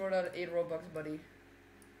 Thanks for that 8 Robux, buddy.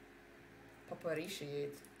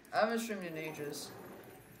 Appreciate. I haven't streamed in ages.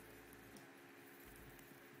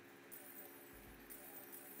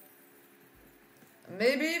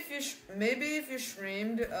 Maybe if you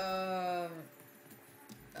streamed,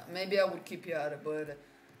 maybe I would keep you at it, but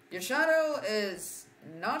your channel is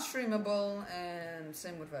not streamable, and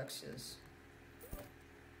same with Vexius.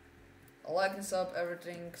 I like and sub,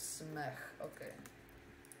 everything smech. Okay.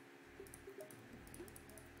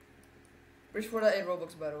 Reach for that 8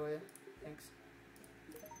 Robux, by the way. Thanks.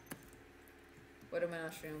 Wait a minute,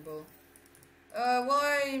 not streamable. Well,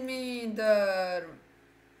 I mean that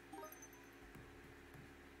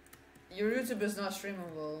your YouTube is not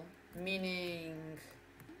streamable, meaning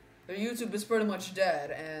your YouTube is pretty much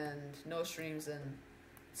dead and no streams, and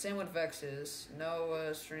same with Vexes,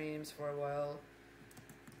 no streams for a while.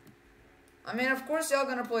 I mean, of course y'all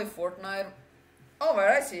gonna play Fortnite. Oh,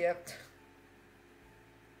 right, I see it.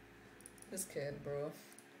 This kid, bro.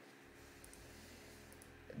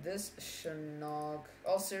 This Shinog.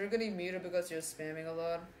 Oh, so you're getting muted because you're spamming a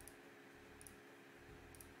lot?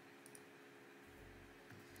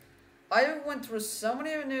 I went through so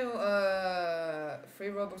many new free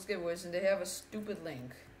Roblox giveaways and they have a stupid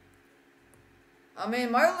link. I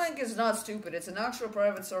mean, my link is not stupid. It's an actual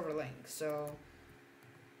private server link, so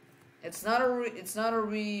it's not a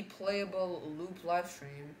replayable loop live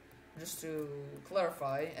stream. Just to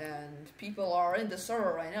clarify, and people are in the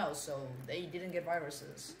server right now, so they didn't get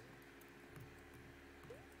viruses.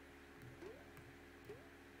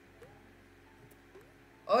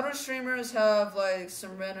 Other streamers have like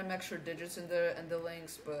some random extra digits in the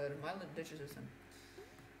links, but my digits isn't.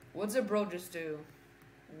 What's a bro just do?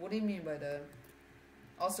 What do you mean by that?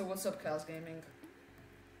 Also, what's up, Cal's Gaming?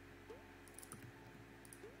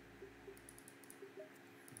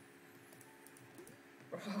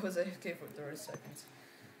 Bro, I was AFK for 30 seconds.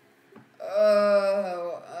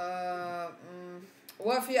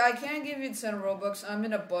 Waffy, I can't give you 10 Robux. I'm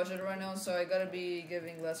in a budget right now, so I gotta be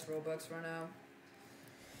giving less Robux right now.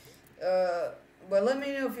 But let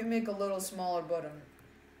me know if you make a little smaller button.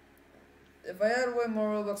 If I had way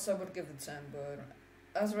more Robux, I would give it 10, but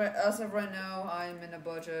as of right now, I'm in a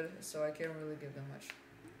budget, so I can't really give them much.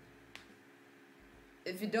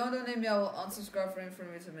 If you don't donate me, I will unsubscribe for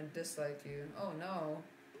information and dislike you. Oh no.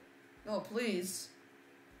 No, please.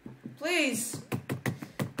 Please!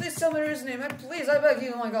 Please tell me your username, man. Please, I beg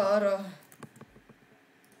you, oh my god.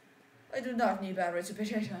 I do not need bad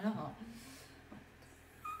reputation, no.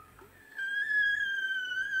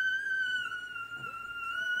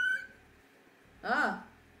 Ah.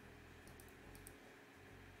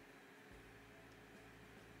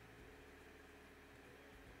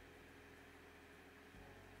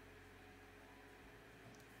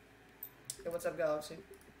 Hey, what's up, Galaxy?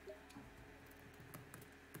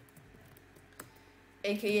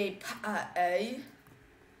 AKA Pa-A.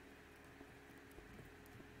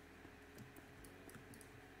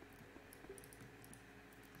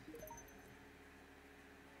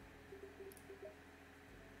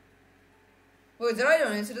 Wait, did I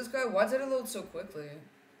donate to this guy? Why did it load so quickly?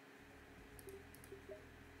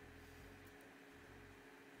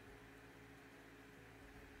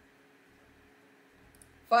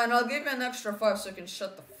 Fine, I'll give you an extra 5 so you can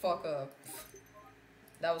shut the fuck up.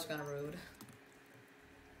 That was kind of rude.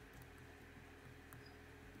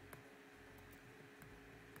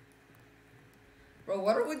 Bro,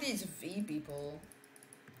 what are with these V people?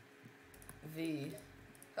 V.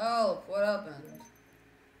 Help, what happened?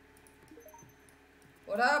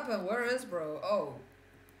 What happened? Where is bro? Oh.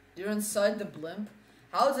 You're inside the blimp?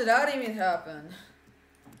 How did that even happen?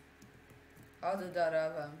 How did that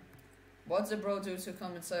happen? What did bro do to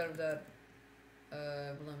come inside of that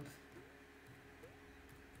blimp?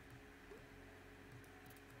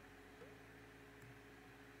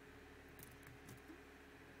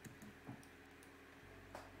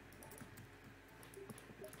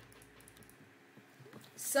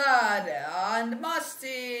 Sad and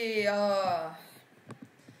musty. I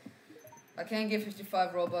can't give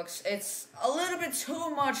 55 Robux. It's a little bit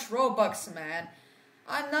too much Robux, man.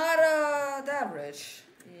 I'm not that rich.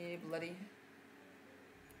 Yeah, bloody.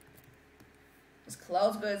 This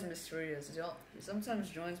Cloud's bed is mysterious. He sometimes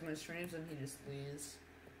joins my streams and he just leaves.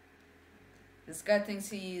 This guy thinks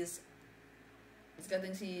he's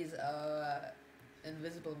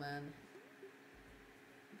invisible, man.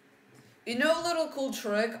 You know a little cool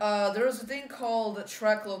trick? There's a thing called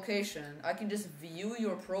track location. I can just view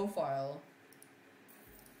your profile.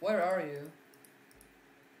 Where are you?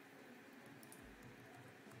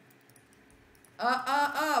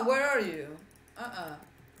 Where are you?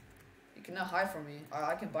 You cannot hide from me.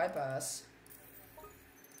 I can bypass.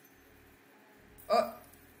 Oh,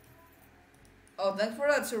 thanks for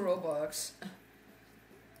that 2 Robux.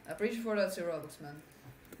 I appreciate you for that 2 Robux, man.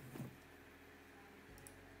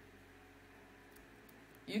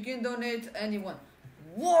 You can donate to anyone.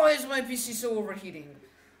 Why is my PC so overheating?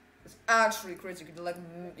 It's actually crazy. You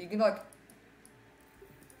can like.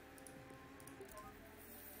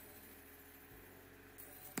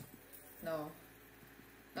 No.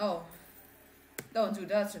 No. Don't do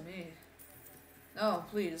that to me. No,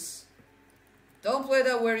 please. Don't play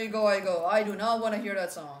that Where You Go, I Go. I do not want to hear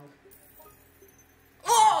that song.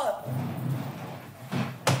 Oh!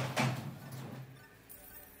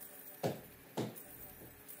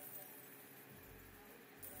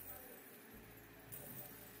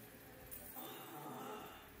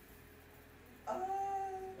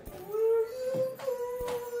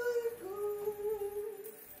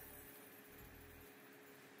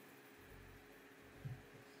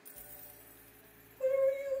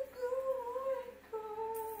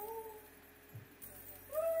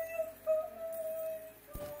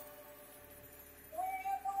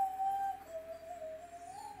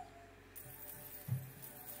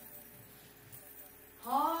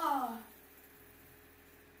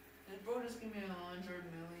 Give me 100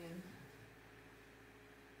 million.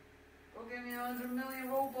 Go give me 100 million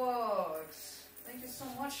Robux. Thank you so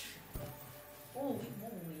much. Holy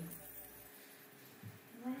moly.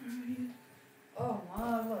 Where are you? Oh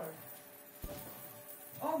my lord.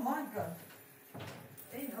 Oh my god.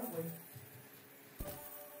 Ain't no way.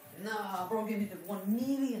 Nah, bro, give me the 1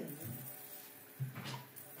 million.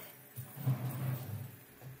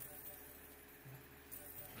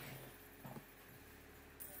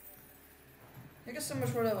 Thank you so much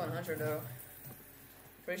for that 100 though.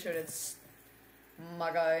 Pretty sure it's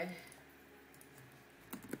my guy.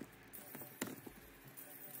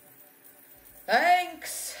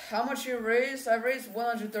 Thanks! How much you raised? I raised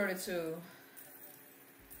 132.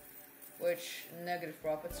 Which, negative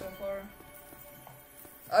profit so far.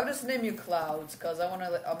 I'll just name you Clouds, cause I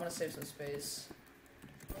wanna save some space.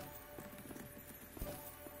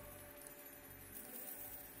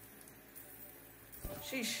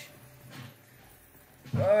 Sheesh.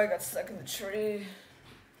 Oh, I got stuck in the tree.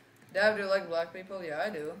 Dad, do you like black people? Yeah, I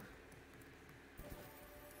do.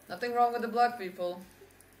 Nothing wrong with the black people.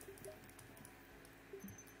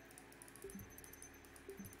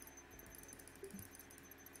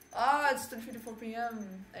 Ah, it's 3:54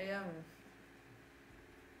 p.m. a.m.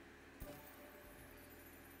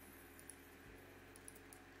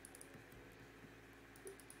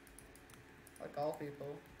 Like all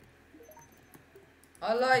people.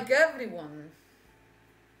 I like everyone.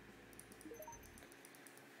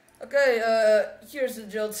 Okay, here's the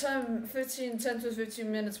deal. 10 to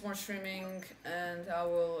 15 minutes more streaming, and I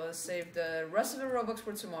will save the rest of the Robux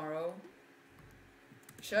for tomorrow.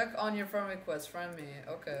 Check on your friend request, friend me.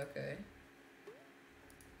 Okay.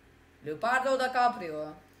 Leopardo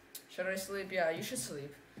DiCaprio. Should I sleep? Yeah, you should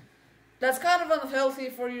sleep. That's kind of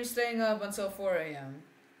unhealthy for you staying up until 4 a.m.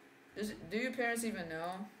 Do your parents even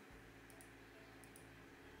know?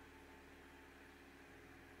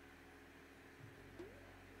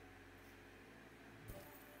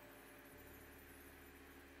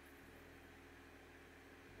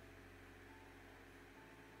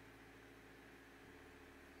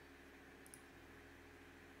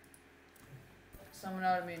 Someone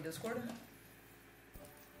out of me in Discord.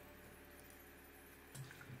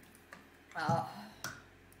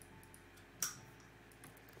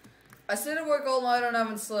 I stayed at work all night and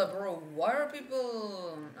haven't slept, bro. Why are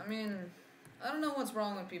people? I mean, I don't know what's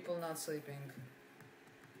wrong with people not sleeping.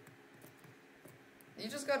 You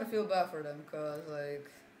just gotta feel bad for them, cause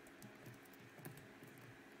like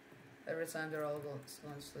every time they're all going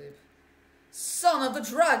to sleep. Son of the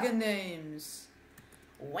dragon names.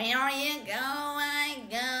 Where you go, I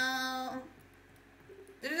go.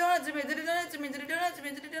 Did it donate to me? Did it donate to me? Did it donate to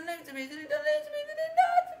me? Did it donate to me? Did it donate to me? Did it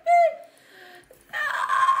donate to me?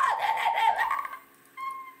 No!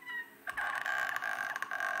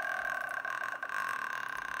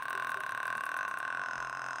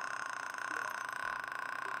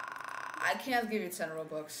 I can't give you 10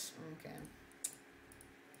 Robux. Okay.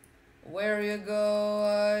 Where you go,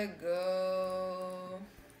 I go.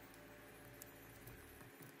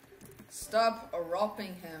 Stop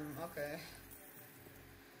robbing him. Okay.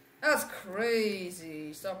 That's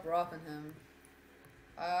crazy. Stop robbing him.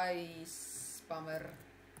 I spammer.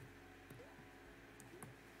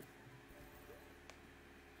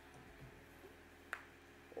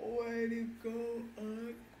 Where you go,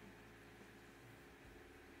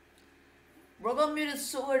 Bro, muted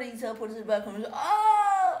sorting, so I put it back on.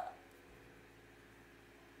 Ah!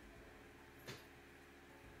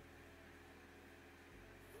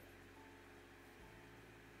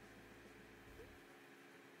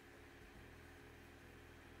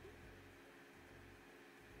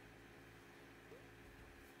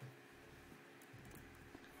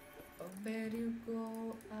 Oh, where you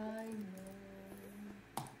go, I know.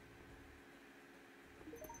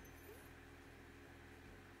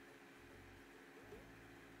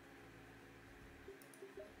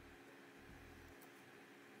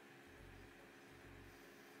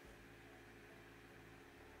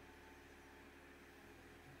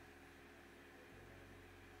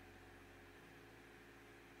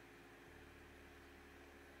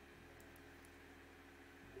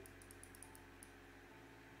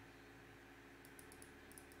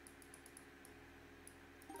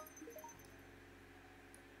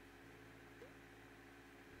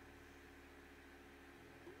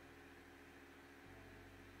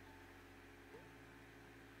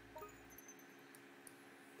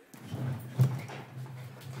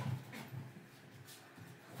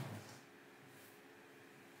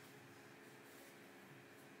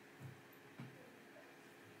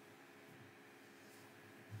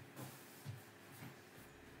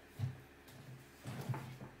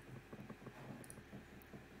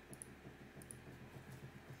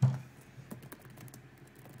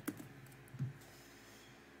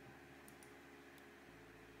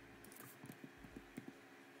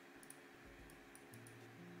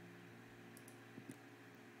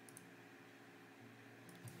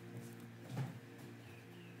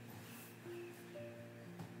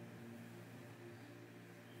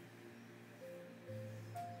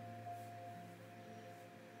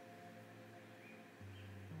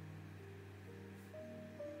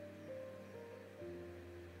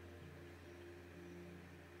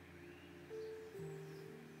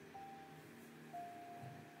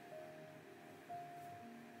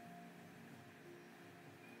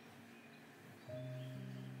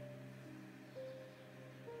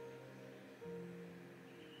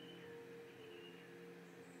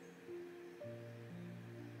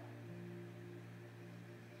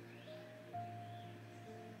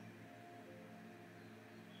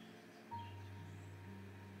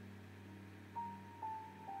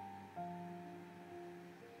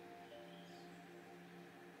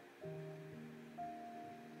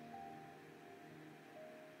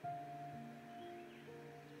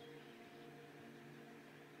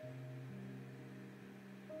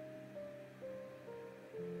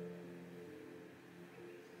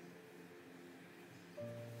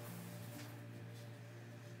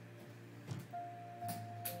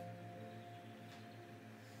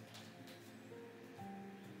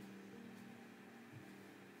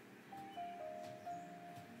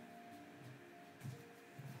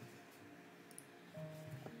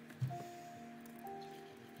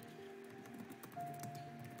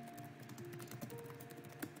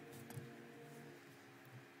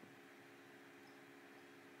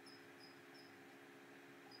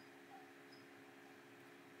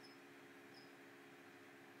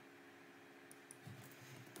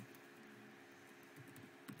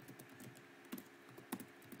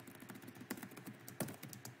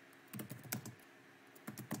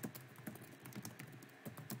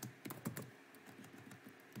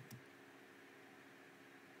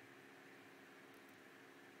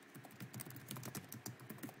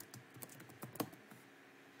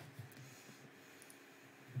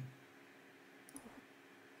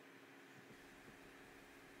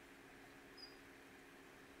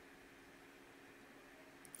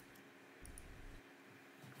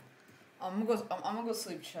 I'm gonna go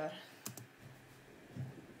sleep, chat.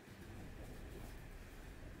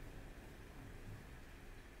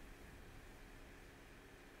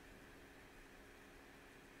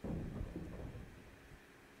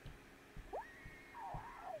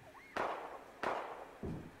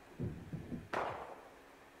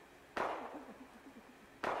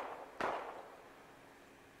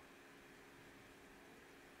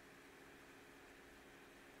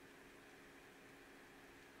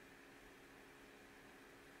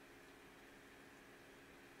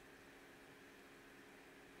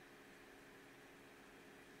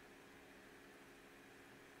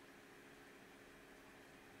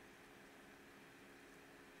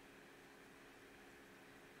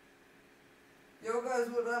 guys,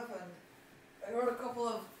 what happened? I heard a couple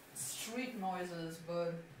of street noises,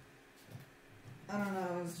 but I don't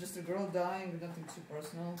know, it was just a girl dying, nothing too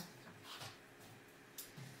personal.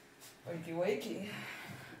 Wakey wakey.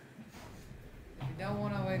 If you don't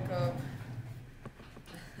want to wake up.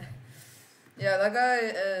 Yeah, that guy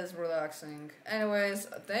is relaxing. Anyways,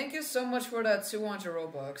 thank you so much for that 200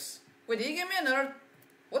 Robux. Wait, did he give me another?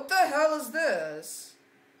 What the hell is this?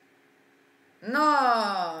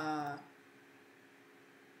 Nah.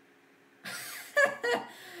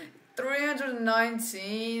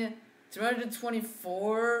 319,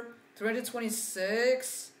 324,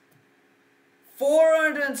 326,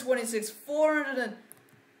 426,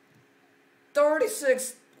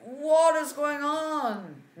 436. What is going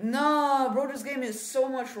on? Nah, bro, this game is so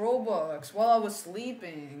much Robux while I was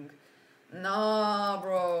sleeping. Nah,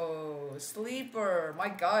 bro. Sleeper. My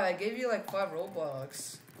god, I gave you like 5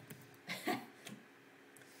 Robux.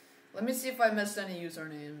 Let me see if I missed any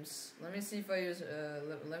usernames. Let me see if I use,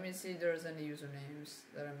 let me see if there's any usernames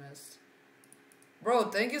that I missed.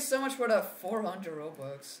 Bro, thank you so much for that 400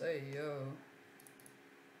 Robux. Hey, yo.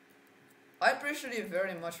 I appreciate you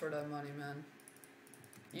very much for that money, man.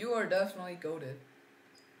 You are definitely goated.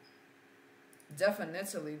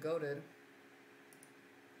 Definitely goated.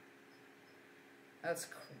 That's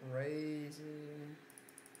crazy.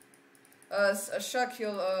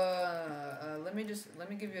 Shakil, let me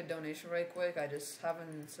give you a donation right quick. I just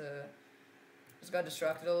haven't, just got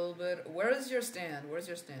distracted a little bit. Where is your stand? Where's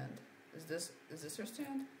your stand? Is this your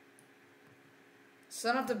stand?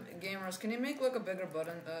 Son of the gamers, can you make like a bigger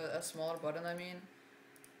button, a smaller button, I mean?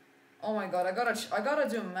 Oh my god, I gotta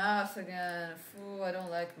do math again. Fool, I don't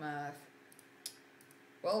like math.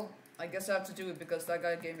 Well, I guess I have to do it because that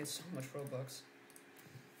guy gave me so much Robux.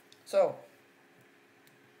 So.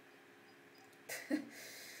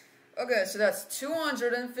 Okay, so that's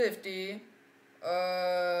 250,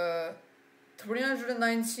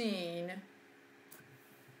 319,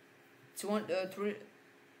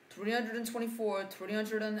 324,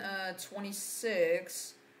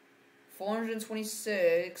 326,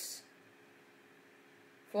 426,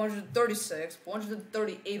 436,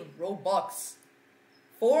 438 Robux.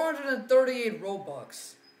 438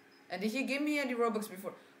 Robux. And did he give me any Robux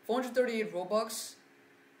before? 438 Robux.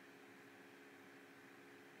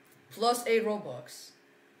 Plus 8 Robux.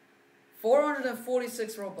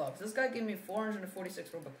 446 Robux. This guy gave me 446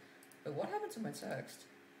 Robux. Wait, what happened to my text?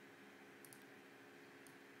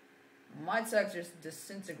 My text just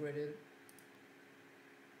disintegrated.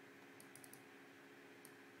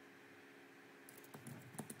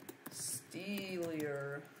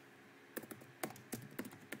 Steelier.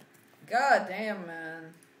 God damn,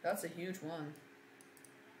 man. That's a huge one.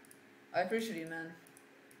 I appreciate you, man.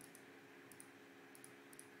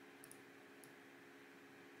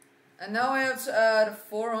 And now I have to add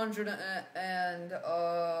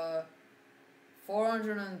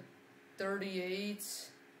 438.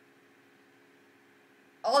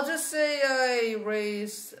 I'll just say I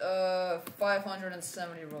raised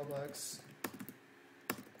 570 Robux.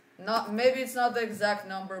 Maybe it's not the exact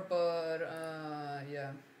number, but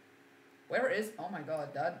yeah. Where is? Oh my god,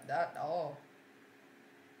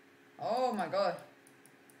 oh my god,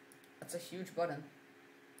 that's a huge button.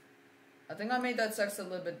 I think I made that text a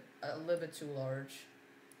little bit too large.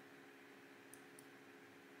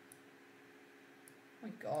 Oh my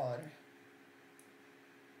god.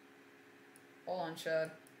 Hold on,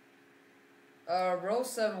 Chad. Row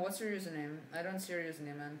 7, what's your username? I don't see your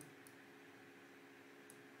username, man.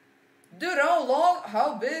 Dude,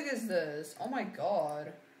 how big is this? Oh my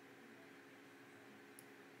god.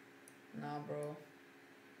 Nah, bro.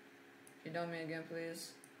 Can you don't me again,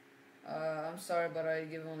 please? I'm sorry, but I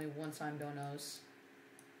give only one-time donos.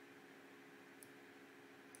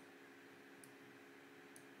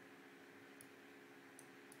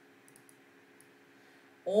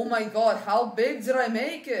 Oh my god, how big did I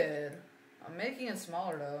make it? I'm making it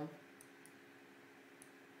smaller, though.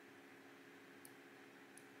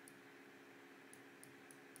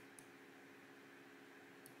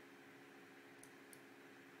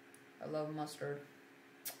 I love mustard.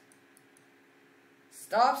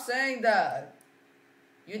 Stop saying that.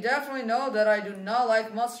 You definitely know that I do not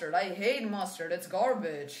like mustard. I hate mustard. It's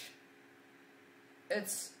garbage. It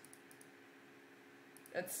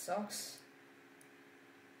sucks.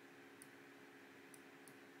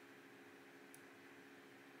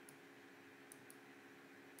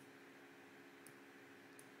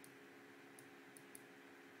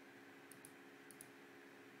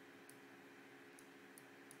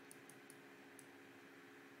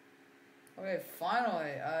 Okay,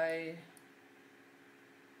 finally,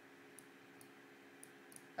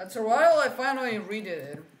 I After a while, I finally redid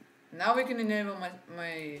it. Now we can enable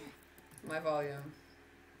my volume.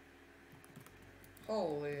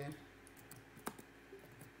 Holy.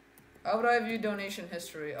 How would I view donation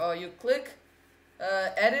history? Oh, you click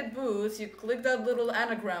edit booth, you click that little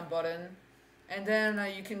anagram button, and then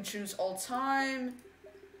you can choose all time,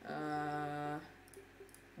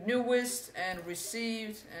 newest, and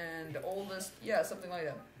received, and oldest. Yeah, something like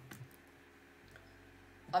that.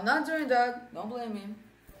 I'm not doing that. Don't blame me.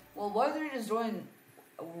 Well, why did you just join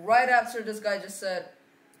right after this guy just said,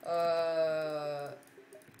 I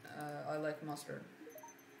like mustard.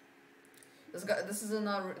 This guy. This is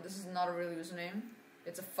not a real username.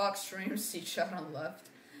 It's a fuck stream. See chat on left.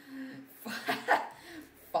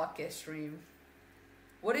 Fuck a stream.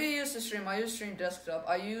 What do you use to stream? I use Stream Desktop.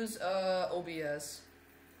 I use OBS.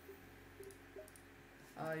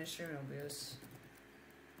 I use Stream OBS.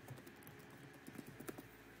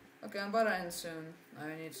 Okay, I'm about to end soon.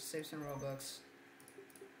 I need to save some Robux.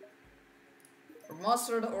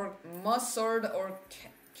 Mustard or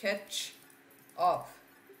catch up.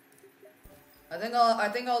 I think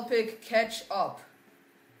I'll pick catch up.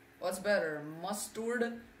 What's better,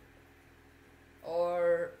 mustard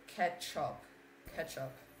or ketchup?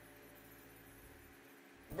 Ketchup.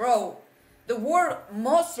 Bro, the word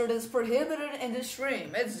mustard is prohibited in this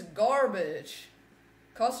stream. It's garbage.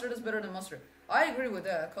 Custard is better than mustard. I agree with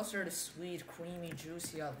that. Custard is sweet, creamy,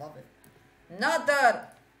 juicy. I love it. Not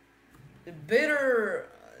that bitter,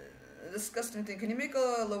 disgusting thing. Can you make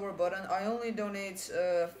a lower button? I only donate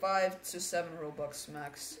 5 to 7 Robux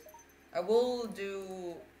max. I will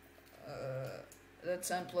do the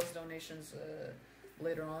 10 plus donations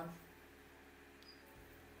later on.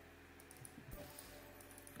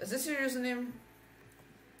 Is this your username?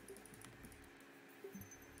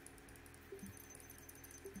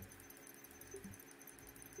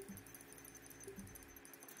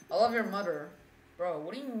 I love your mother. Bro,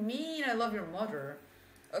 what do you mean I love your mother?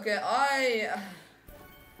 Okay, I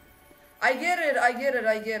get it.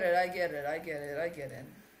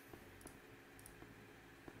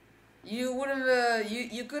 You wouldn't,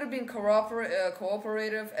 you could have been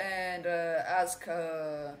cooperative and ask,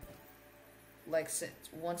 like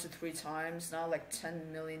 1 to 3 times, not like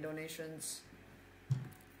 10 million donations.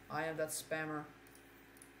 I am that spammer.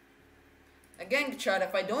 Again, chat,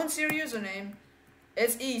 if I don't see your username,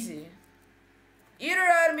 it's easy. Either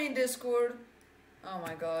add me in Discord. Oh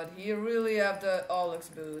my god, you really have the Alex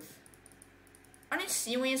booth. Aren't you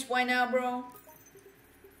serious right now, bro?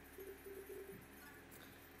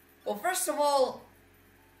 Well, first of all,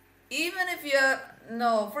 even if you...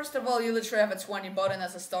 No, first of all, you literally have a 20 button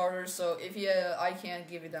as a starter, so if you... I can't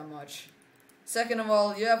give you that much. Second of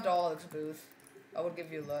all, you have the Alex booth. I would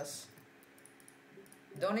give you less.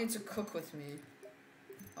 Don't need to cook with me.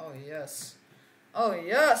 Oh, yes. Oh,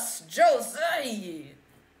 yes! Jose!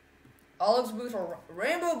 Alex booth or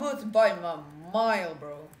Rainbow booth by a mile,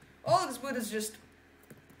 bro. Alex booth is just...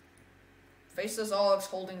 Faceless Alex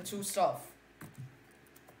holding 2 stuff.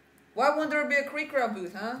 Why wouldn't there be a Creek Crab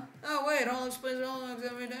booth, huh? Oh wait, Alex plays Alex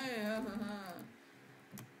every day.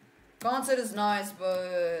 Content is nice,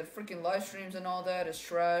 but freaking live streams and all that is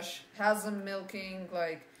trash. Hasn't milking,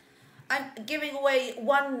 like... I'm giving away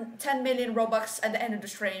 10 million Robux at the end of the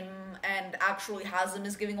stream, and actually Hasm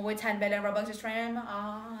is giving away 10 million Robux a stream.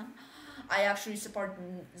 I actually support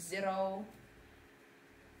 0.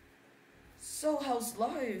 So how's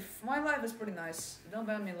life? My life is pretty nice. Don't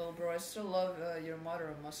ban me, little bro. I still love your mother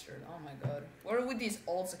of mustard. Oh my god. What are with these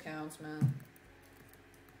alt accounts, man?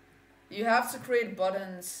 You have to create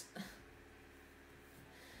buttons.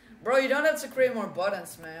 Bro, you don't have to create more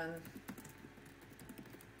buttons, man.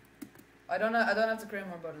 I don't have to create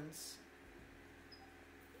more buttons.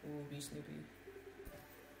 Ooh, be Snoopy.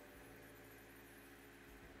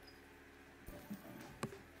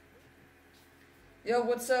 Yo,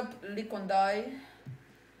 what's up, Likondai?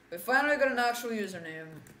 We finally got an actual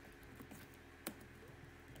username.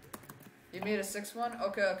 You made a 6th one?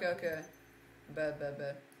 Okay.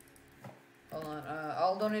 Bad. Hold on,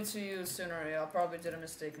 I'll donate to you sooner. Yeah, I'll probably did a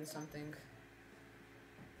mistake in something.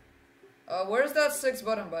 Where's that 6th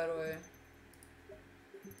button, by the way?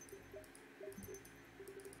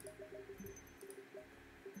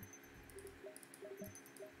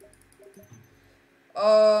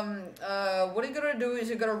 What you gotta do is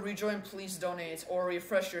you gotta rejoin please donate or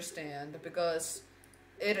refresh your stand, because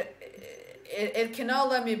it cannot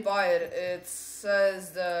let me buy it. It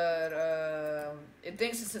says that it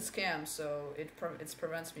thinks it's a scam, so it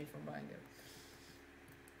prevents me from buying it.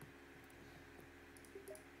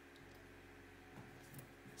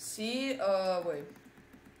 See, wait.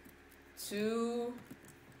 2,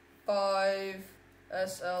 5,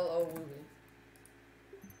 SLO Wooly.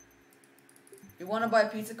 You wanna buy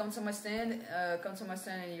pizza? Come to my stand. Come to my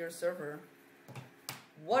stand in your server.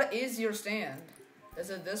 What is your stand? Is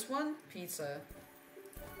it this one? Pizza.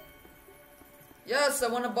 Yes, I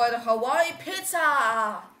wanna buy the Hawaii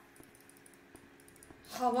pizza.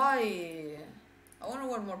 Hawaii. I wonder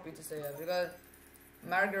what more pizzas they have. We got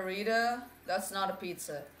margarita. That's not a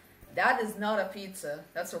pizza. That is not a pizza.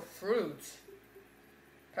 That's a fruit.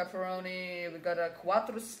 Pepperoni. We got a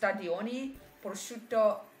quattro stagioni,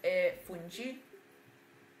 prosciutto e fungi,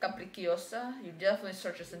 capricciosa. You definitely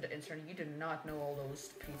search this in the internet. You do not know all those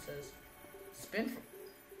pizzas. Spin.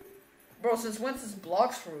 Bro, since when is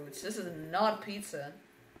blocks fruits? This is not pizza.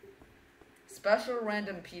 Special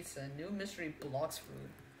random pizza. New mystery blocks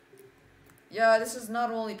fruit. Yeah, this is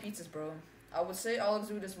not only pizzas, bro. I would say Alex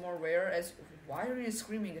Wood is more rare as... Why are you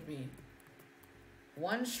screaming at me?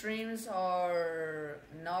 One streams are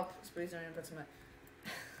not... Please don't even my...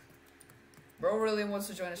 Bro really wants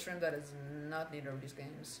to join a stream that is not neither of these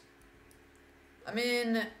games. I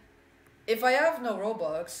mean... If I have no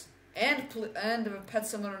Roblox... And Pet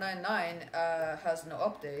Simulator 99 has no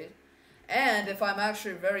update... And if I'm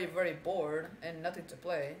actually very, very bored and nothing to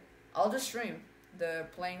play... I'll just stream the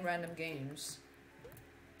playing random games.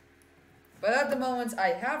 But at the moment, I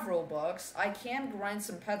have Roblox. I can grind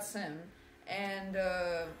some Pet Sim, and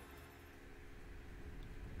I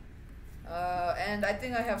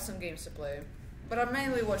think I have some games to play. But I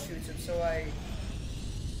mainly watch YouTube, so I.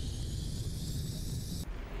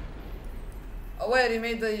 Oh wait,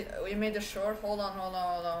 we made the short. Hold on.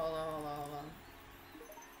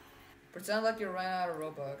 Pretend like you ran out of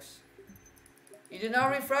Robux. You did not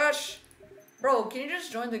refresh. Bro, can you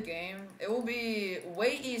just join the game? It will be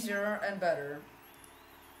way easier and better.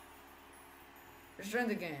 Just join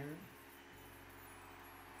the game.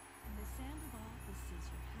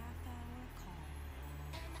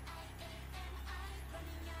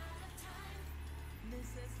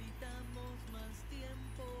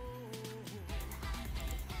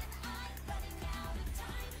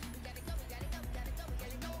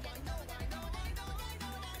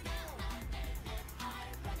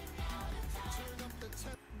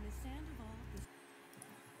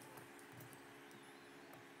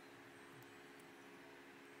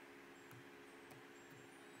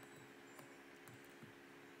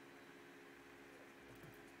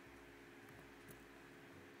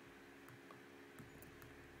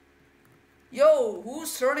 Yo,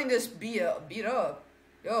 who's turning this beat up?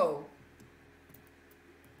 Yo.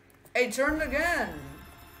 Hey, turn it again.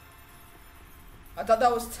 I thought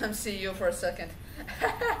that was MCU for a second.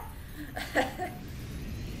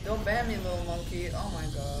 Don't ban me, little monkey. Oh my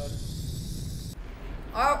god.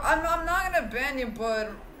 I'm not gonna ban you,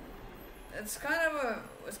 but it's kind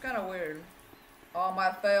of weird. All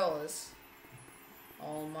my fellas.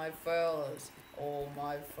 All my fellas. All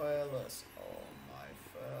my fellas. All my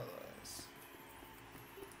fellas.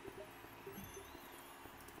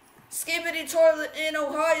 Skippity toilet in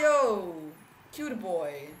Ohio! Cute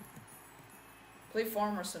boy. Play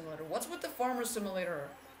Farmer Simulator. What's with the Farmer Simulator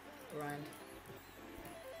grind?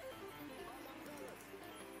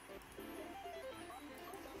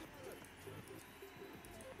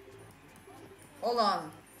 Hold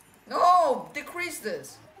on. No! Decrease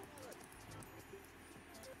this!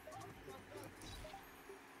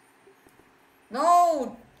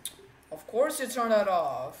 No! Of course you turn that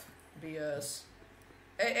off. BS.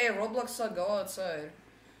 Hey, Roblox, go outside.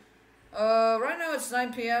 Right now it's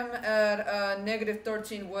 9 p.m. at negative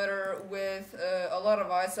 13 weather with a lot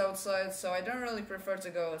of ice outside, so I don't really prefer to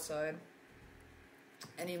go outside.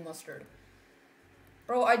 I need mustard.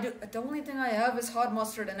 Bro, the only thing I have is hot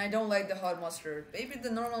mustard, and I don't like the hot mustard. Maybe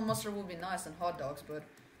the normal mustard will be nice and hot dogs, but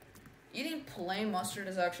eating plain mustard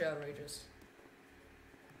is actually outrageous.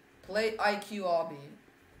 Play IQ Obby.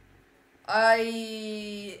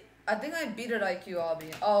 I think I beat at IQ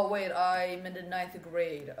Obby. Oh wait, I'm in the 9th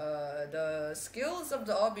grade. The skills of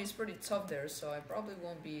the Obby is pretty tough there, so I probably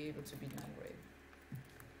won't be able to beat 9th grade.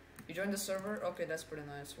 You joined the server? Okay, that's pretty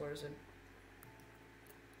nice. Where is it?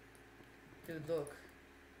 Dude, look.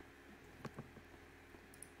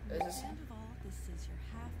 Is this? This is your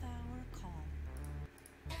half-hour call.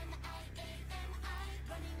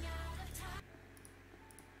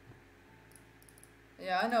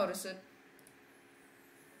 Yeah, I noticed it.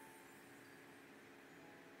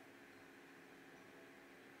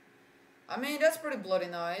 I mean, that's pretty bloody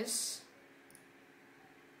nice.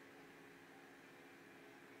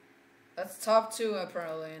 That's top 2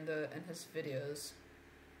 apparently in his videos.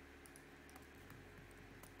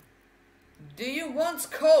 Do you want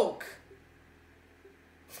Coke?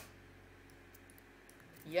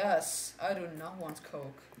 Yes, I do not want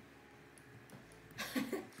Coke.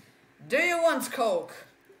 Do you want Coke?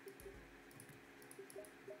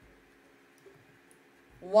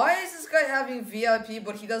 Why is this guy having VIP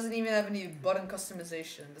but he doesn't even have any button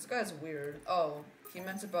customization? This guy's weird. Oh, he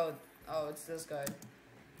meant about... Oh, it's this guy.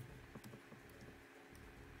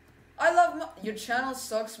 I love... Your channel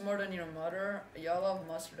sucks more than your mother. Y'all love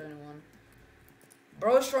mustard anyone.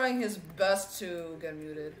 Bro's trying his best to get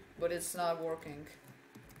muted, but it's not working.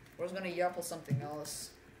 Bro's gonna yapple something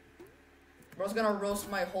else. Bro's gonna roast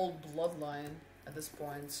my whole bloodline at this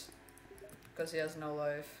point. Because he has no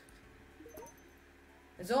life.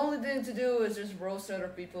 His only thing to do is just roast other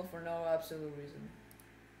people for no absolute reason.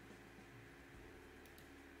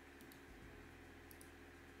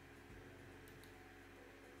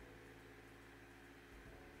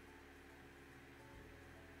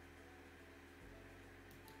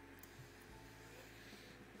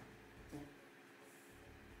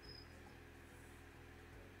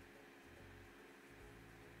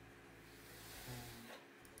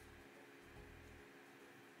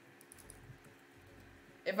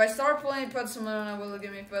 If I start playing Pet Simulator, will it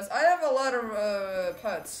give me pets? I have a lot of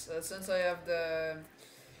pets since I have the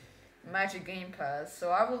Magic Game Pass,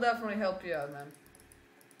 so I will definitely help you out, man.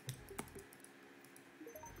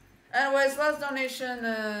 Anyways, last donation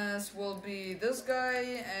will be this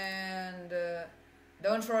guy, and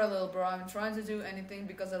don't try, little bro. I'm trying to do anything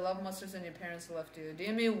because I love monsters and your parents left you. Do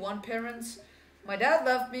you mean one parent? My dad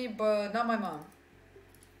left me, but not my mom.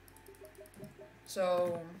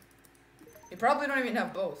 So... You probably don't even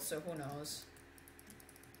have both, so who knows.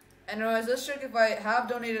 Anyways, let's check if I have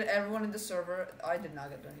donated everyone in the server. I did not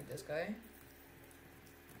get donate this guy.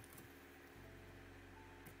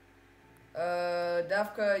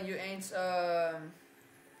 Dafka, you ain't,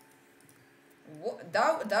 what?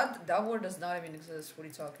 That word does not even exist. What are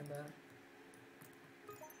you talking about?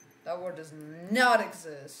 That word does not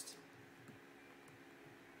exist.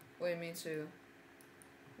 What do you mean to?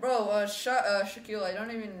 Bro, Shaquille, I don't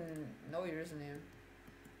even know your username.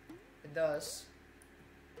 It does.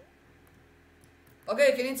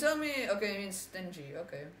 Okay, can you tell me? Okay, it means stingy.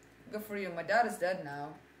 Okay, good for you. My dad is dead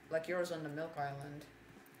now, like yours on the Milk Island.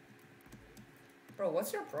 Bro,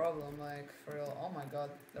 what's your problem? Like, for real? Oh my god,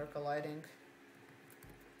 they're colliding.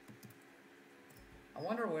 I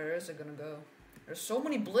wonder where is it gonna go? There's so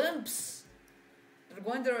many blimps! They're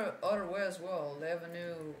going their other way as well. They have a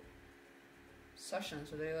new session,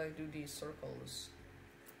 so they like do these circles.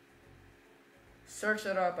 Search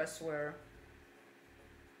it up, I swear.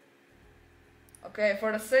 Okay,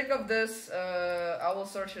 for the sake of this, I will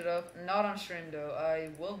search it up. Not on stream though. I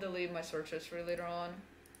will delete my search history later on.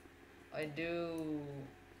 I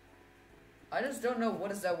just don't know what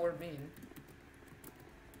does that word mean.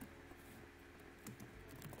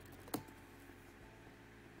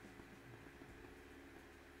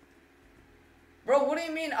 Bro, what do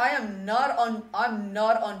you mean I'm not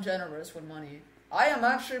ungenerous with money? I am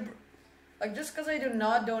actually, like, just because I do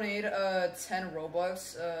not donate 10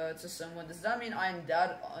 Robux to someone, does that mean I'm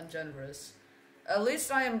that ungenerous? At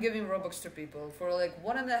least I am giving Robux to people for like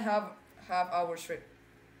 1.5 hours straight.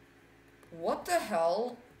 What the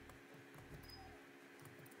hell?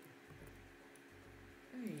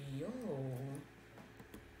 Hey, yo.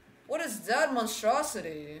 What is that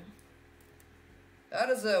monstrosity? That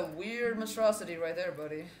is a weird monstrosity right there,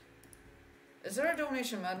 buddy. Is there a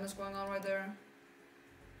donation madness going on right there?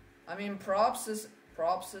 I mean, props is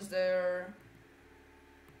there.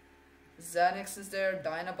 Xanax is there.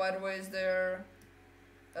 Dyna, by the way, is there.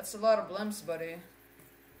 That's a lot of blimps, buddy.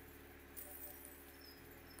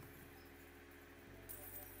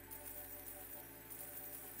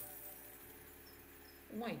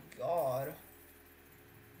 Oh my god.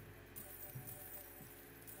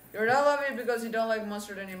 You're not loving it because you don't like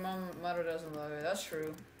mustard and your mother doesn't love it. That's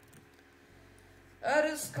true. That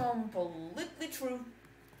is completely true.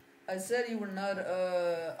 I said you were not,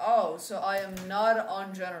 oh, so I am not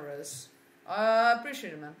ungenerous. I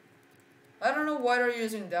appreciate it, man. I don't know why they're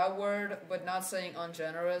using that word, but not saying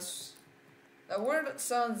ungenerous. That word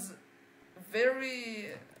sounds very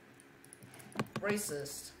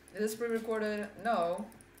racist. Is this pre-recorded? No.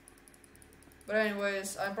 But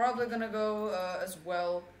anyways, I'm probably gonna go as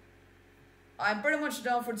well. I'm pretty much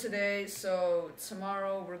done for today, so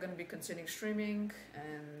tomorrow we're gonna be continuing streaming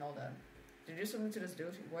and all that. Did you do something to this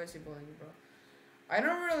dude? Why is he bullying you, bro? I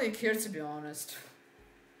don't really care, to be honest.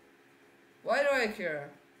 Why do I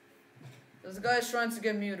care? This guy's trying to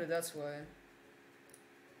get muted, that's why.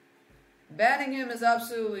 Banning him is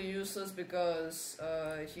absolutely useless because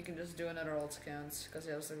he can just do another alt account because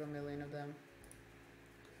he has like 1 million of them.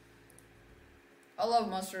 I love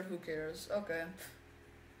mustard, who cares? Okay.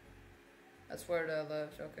 That's where they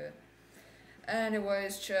left. Okay.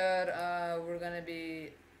 Anyways, Chad, we're gonna be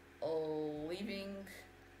leaving.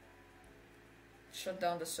 Shut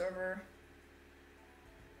down the server.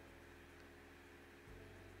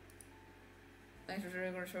 Thanks for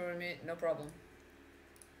doing with me. No problem.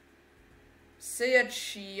 See ya,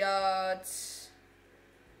 chat.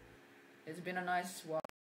 It's been a nice while.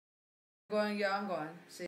 I'm going. See.